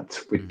Sunak,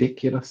 that's mm,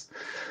 ridiculous.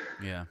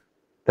 yeah.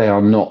 They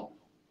are not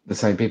the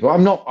same people.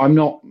 I'm not.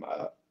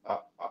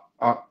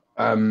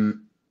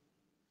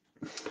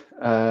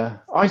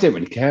 I don't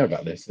really care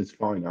about this. It's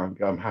fine.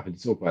 I'm happy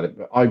to talk about it.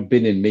 But I've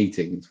been in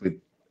meetings with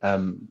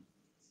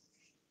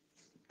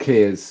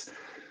Keir's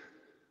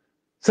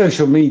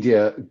social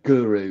media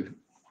guru.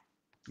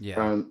 Yeah.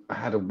 I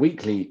had a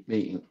weekly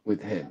meeting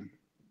with him,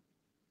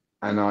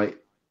 and I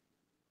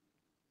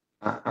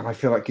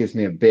feel that gives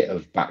me a bit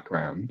of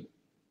background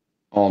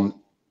on.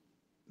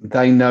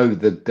 They know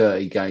the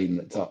dirty game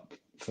that's up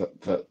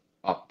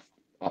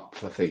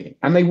for thinking,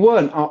 and they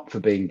weren't up for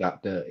being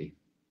that dirty.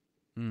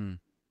 Mm,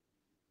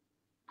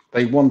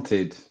 They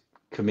wanted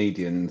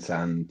comedians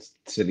and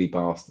silly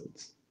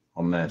bastards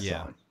on their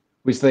yeah. side,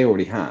 which they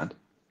already had,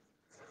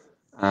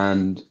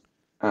 and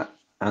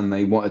and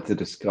they wanted to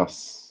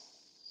discuss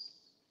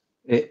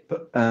it,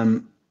 but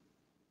and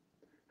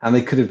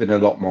they could have been a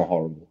lot more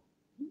horrible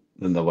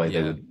than the way they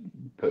Yeah. were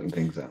putting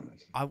things out.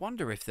 I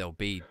wonder if they'll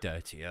be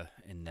dirtier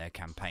in their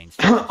campaign I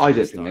strategy don't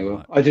this think they time. will.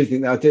 Like, I don't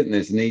think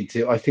there's a need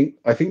to. I think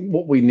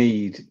what we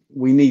need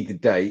the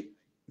date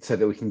so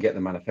that we can get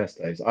the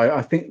manifestos.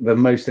 I think the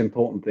most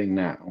important thing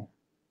now.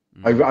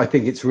 mm, I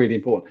think it's really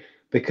important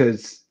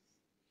because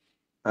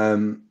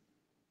um,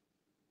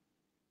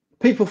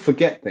 people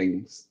forget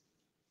things.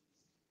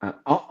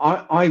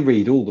 I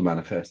read all the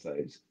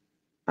manifestos,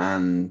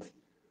 and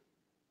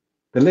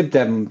the Lib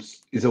Dems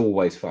is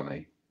always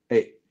funny.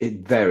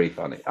 It's very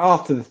funny.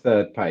 After the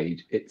third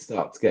page, it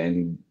starts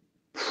getting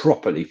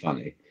properly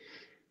funny.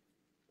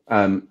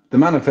 The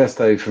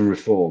manifesto from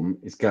Reform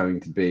is going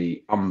to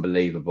be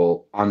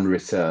unbelievable,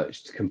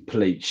 unresearched,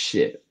 complete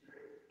shit.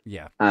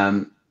 Yeah.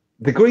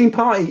 The Green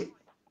Party,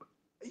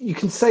 you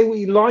can say what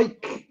you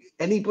like,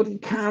 anybody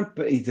can,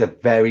 but it's a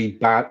very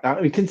bad.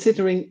 I mean,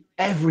 considering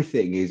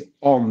everything is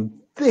on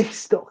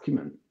this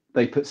document,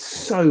 they put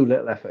so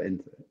little effort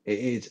into it.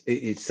 It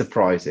is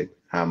surprising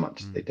how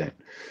much they don't.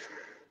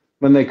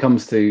 When it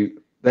comes to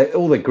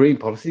all their green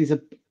policies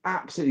are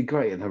absolutely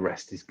great, and the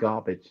rest is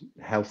garbage.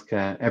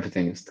 Healthcare,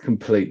 everything is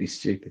completely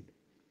stupid.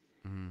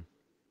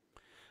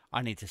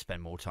 I need to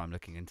spend more time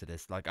looking into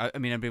this. Like, I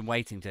mean, I've been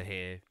waiting to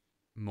hear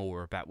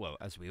more about, well,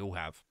 as we all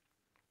have,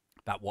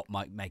 about what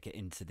might make it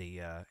into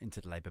the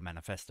Labour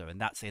manifesto. And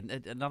that's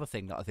another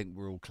thing that I think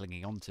we're all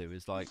clinging on to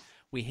is, like,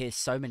 we hear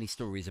so many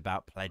stories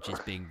about pledges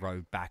being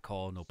rowed back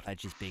on or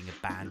pledges being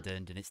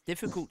abandoned, and it's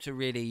difficult to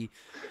really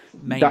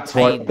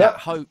maintain that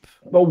hope.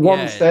 But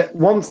once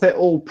they're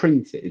all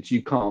printed,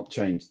 you can't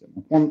change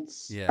them.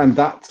 And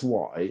that's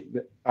why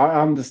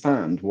I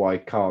understand why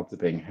cards are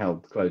being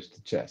held close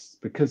to chests,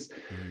 because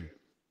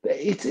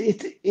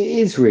it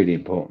is really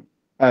important.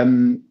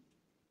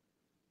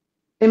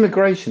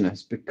 Immigration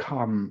has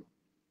become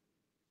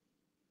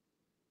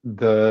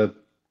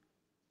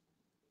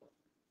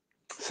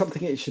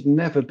something it should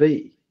never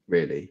be,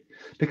 really,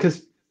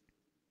 because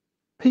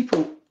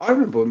I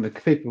remember when the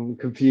people were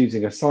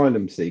confusing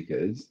asylum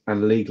seekers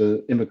and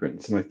legal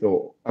immigrants, and I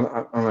thought,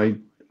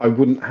 I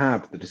wouldn't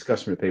have the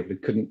discussion with people who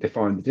couldn't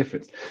define the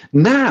difference.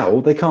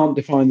 Now they can't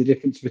define the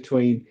difference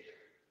between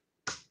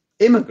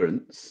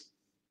immigrants,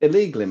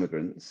 illegal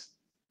immigrants,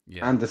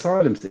 and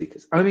asylum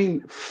seekers. I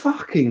mean,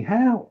 fucking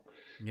hell.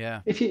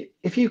 Yeah. If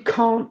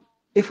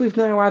we've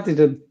now added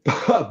a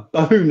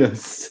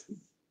bonus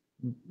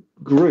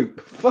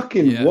group,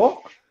 fucking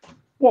what?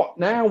 What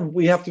now?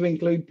 We have to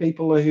include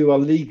people who are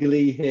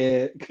legally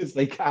here because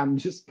they can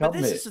just come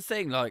here. But this is the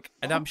thing, like,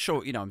 and I'm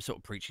sure, I'm sort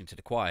of preaching to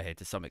the choir here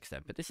to some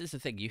extent, but this is the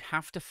thing. You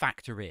have to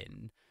factor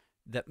in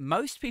that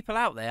most people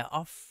out there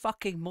are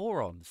fucking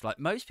morons. Like,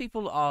 most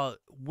people are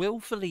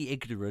willfully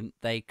ignorant.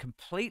 They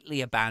completely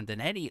abandon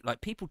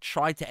people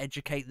try to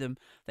educate them.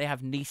 They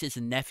have nieces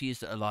and nephews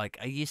that are like,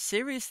 are you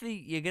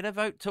you're going to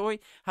vote Tory?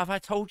 Have I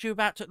told you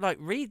about it? Like,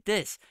 read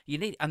this.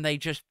 And they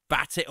just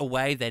bat it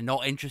away. They're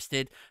not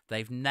interested.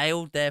 They've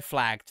nailed their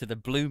flag to the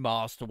blue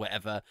mast or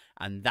whatever,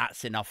 and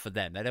that's enough for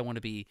them. They don't want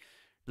to be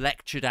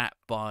lectured at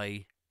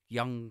by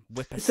young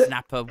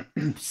whippersnapper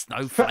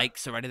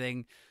snowflakes or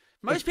anything.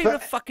 Most people are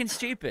fucking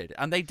stupid,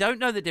 and they don't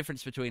know the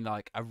difference between,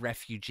 like, a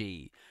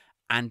refugee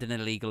and an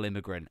illegal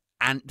immigrant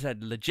and a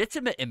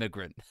legitimate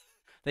immigrant.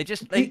 They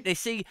just they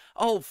see,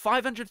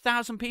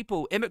 500,000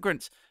 people,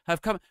 immigrants,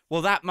 have come.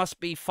 Well, that must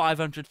be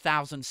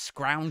 500,000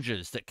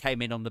 scroungers that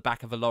came in on the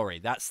back of a lorry.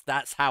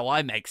 That's how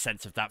I make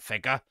sense of that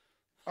figure.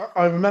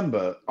 I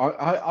remember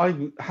I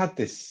had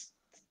this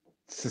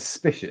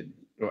suspicion.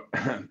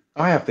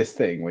 I have this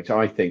thing which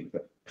I think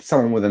that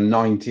someone with a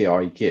 90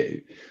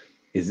 IQ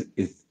is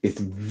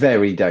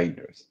very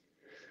dangerous.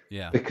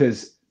 Yeah.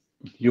 Because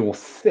you're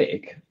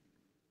thick,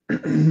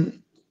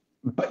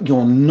 but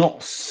you're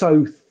not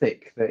so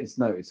thick that it's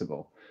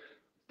noticeable.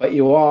 But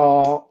you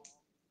are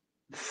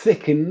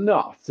thick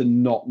enough to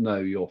not know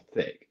you're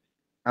thick.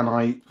 And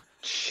I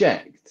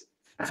checked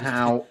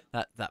how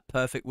that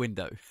perfect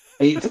window.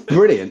 It's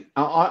brilliant.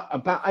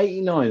 About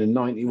 89 and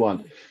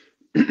 91.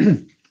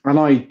 And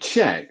I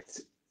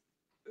checked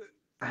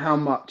how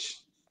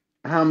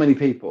many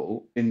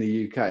people in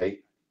the UK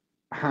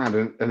had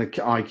an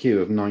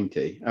IQ of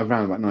 90,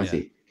 around about 90.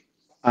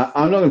 Yeah.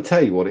 I'm not going to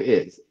tell you what it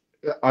is.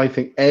 I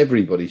think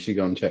everybody should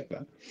go and check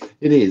that.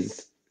 It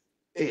is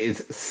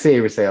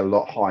seriously a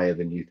lot higher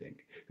than you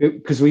think,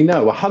 because we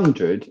know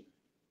 100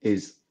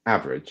 is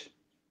average.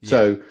 Yeah.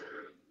 So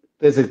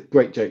there's a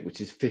great joke, which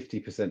is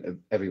 50% of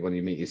everyone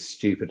you meet is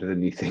stupider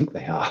than you think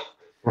they are,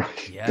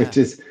 right? Yeah. Which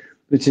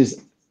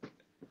is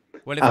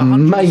well, if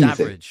 100 is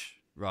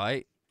average,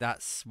 right?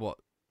 That's what.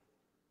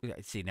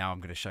 See, now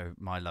I'm going to show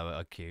my lower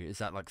IQ. Is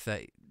that like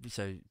 30?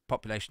 So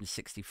population is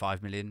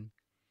 65 million.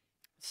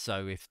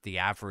 So if the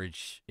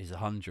average is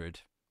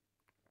 100,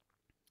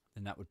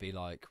 then that would be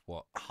like,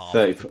 what, half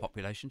of the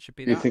population should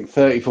be that? You think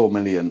 34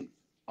 million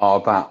are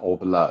that or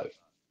below?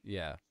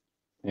 Yeah.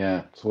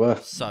 Yeah, it's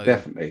worth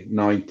definitely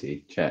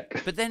 90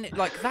 check. But then,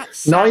 like,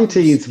 that's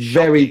 90 is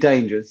very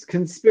dangerous.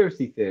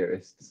 Conspiracy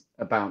theorists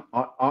I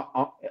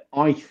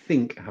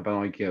think have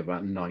an IQ of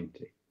about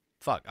 90.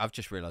 Fuck, I've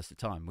just realised the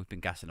time. We've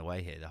been gassing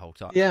away here the whole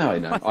time. Yeah, I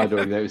know. I'd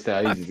already noticed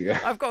that ages ago.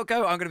 I've got to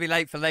go. I'm going to be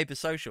late for Labour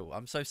Social.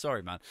 I'm so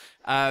sorry, man.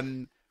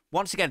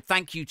 Once again,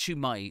 thank you to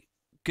my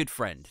good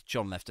friend,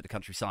 John Left at the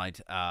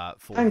Countryside.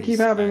 Thank you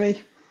for having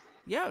me.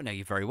 Yeah, no,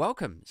 you're very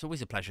welcome. It's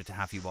always a pleasure to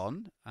have you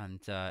on and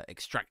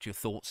extract your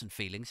thoughts and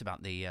feelings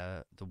about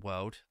the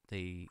world,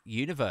 the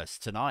universe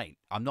tonight.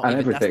 That's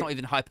not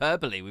even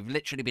hyperbole. We've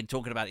literally been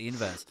talking about the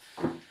universe.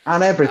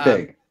 And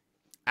everything.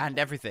 And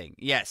everything,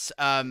 yes.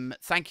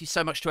 Thank you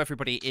so much to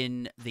everybody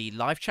in the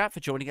live chat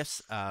for joining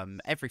us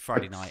every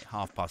Friday night,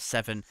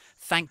 7:30.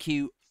 Thank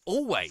you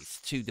always,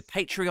 to the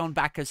Patreon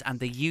backers and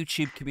the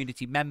YouTube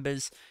community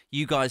members.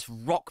 You guys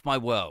rock my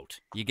world.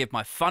 You give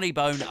my funny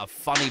bone a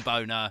funny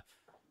boner,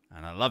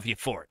 and I love you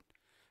for it.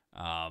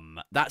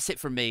 That's it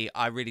from me.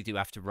 I really do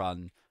have to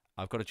run.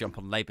 I've got to jump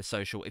on Labour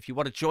Social. If you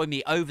want to join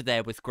me over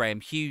there with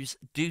Graham Hughes,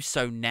 do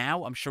so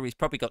now. I'm sure he's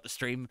probably got the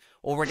stream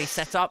already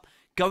set up.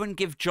 Go and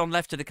give John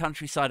Left of the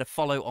Countryside a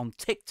follow on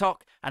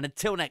TikTok. And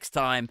until next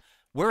time,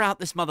 we're out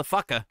this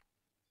motherfucker.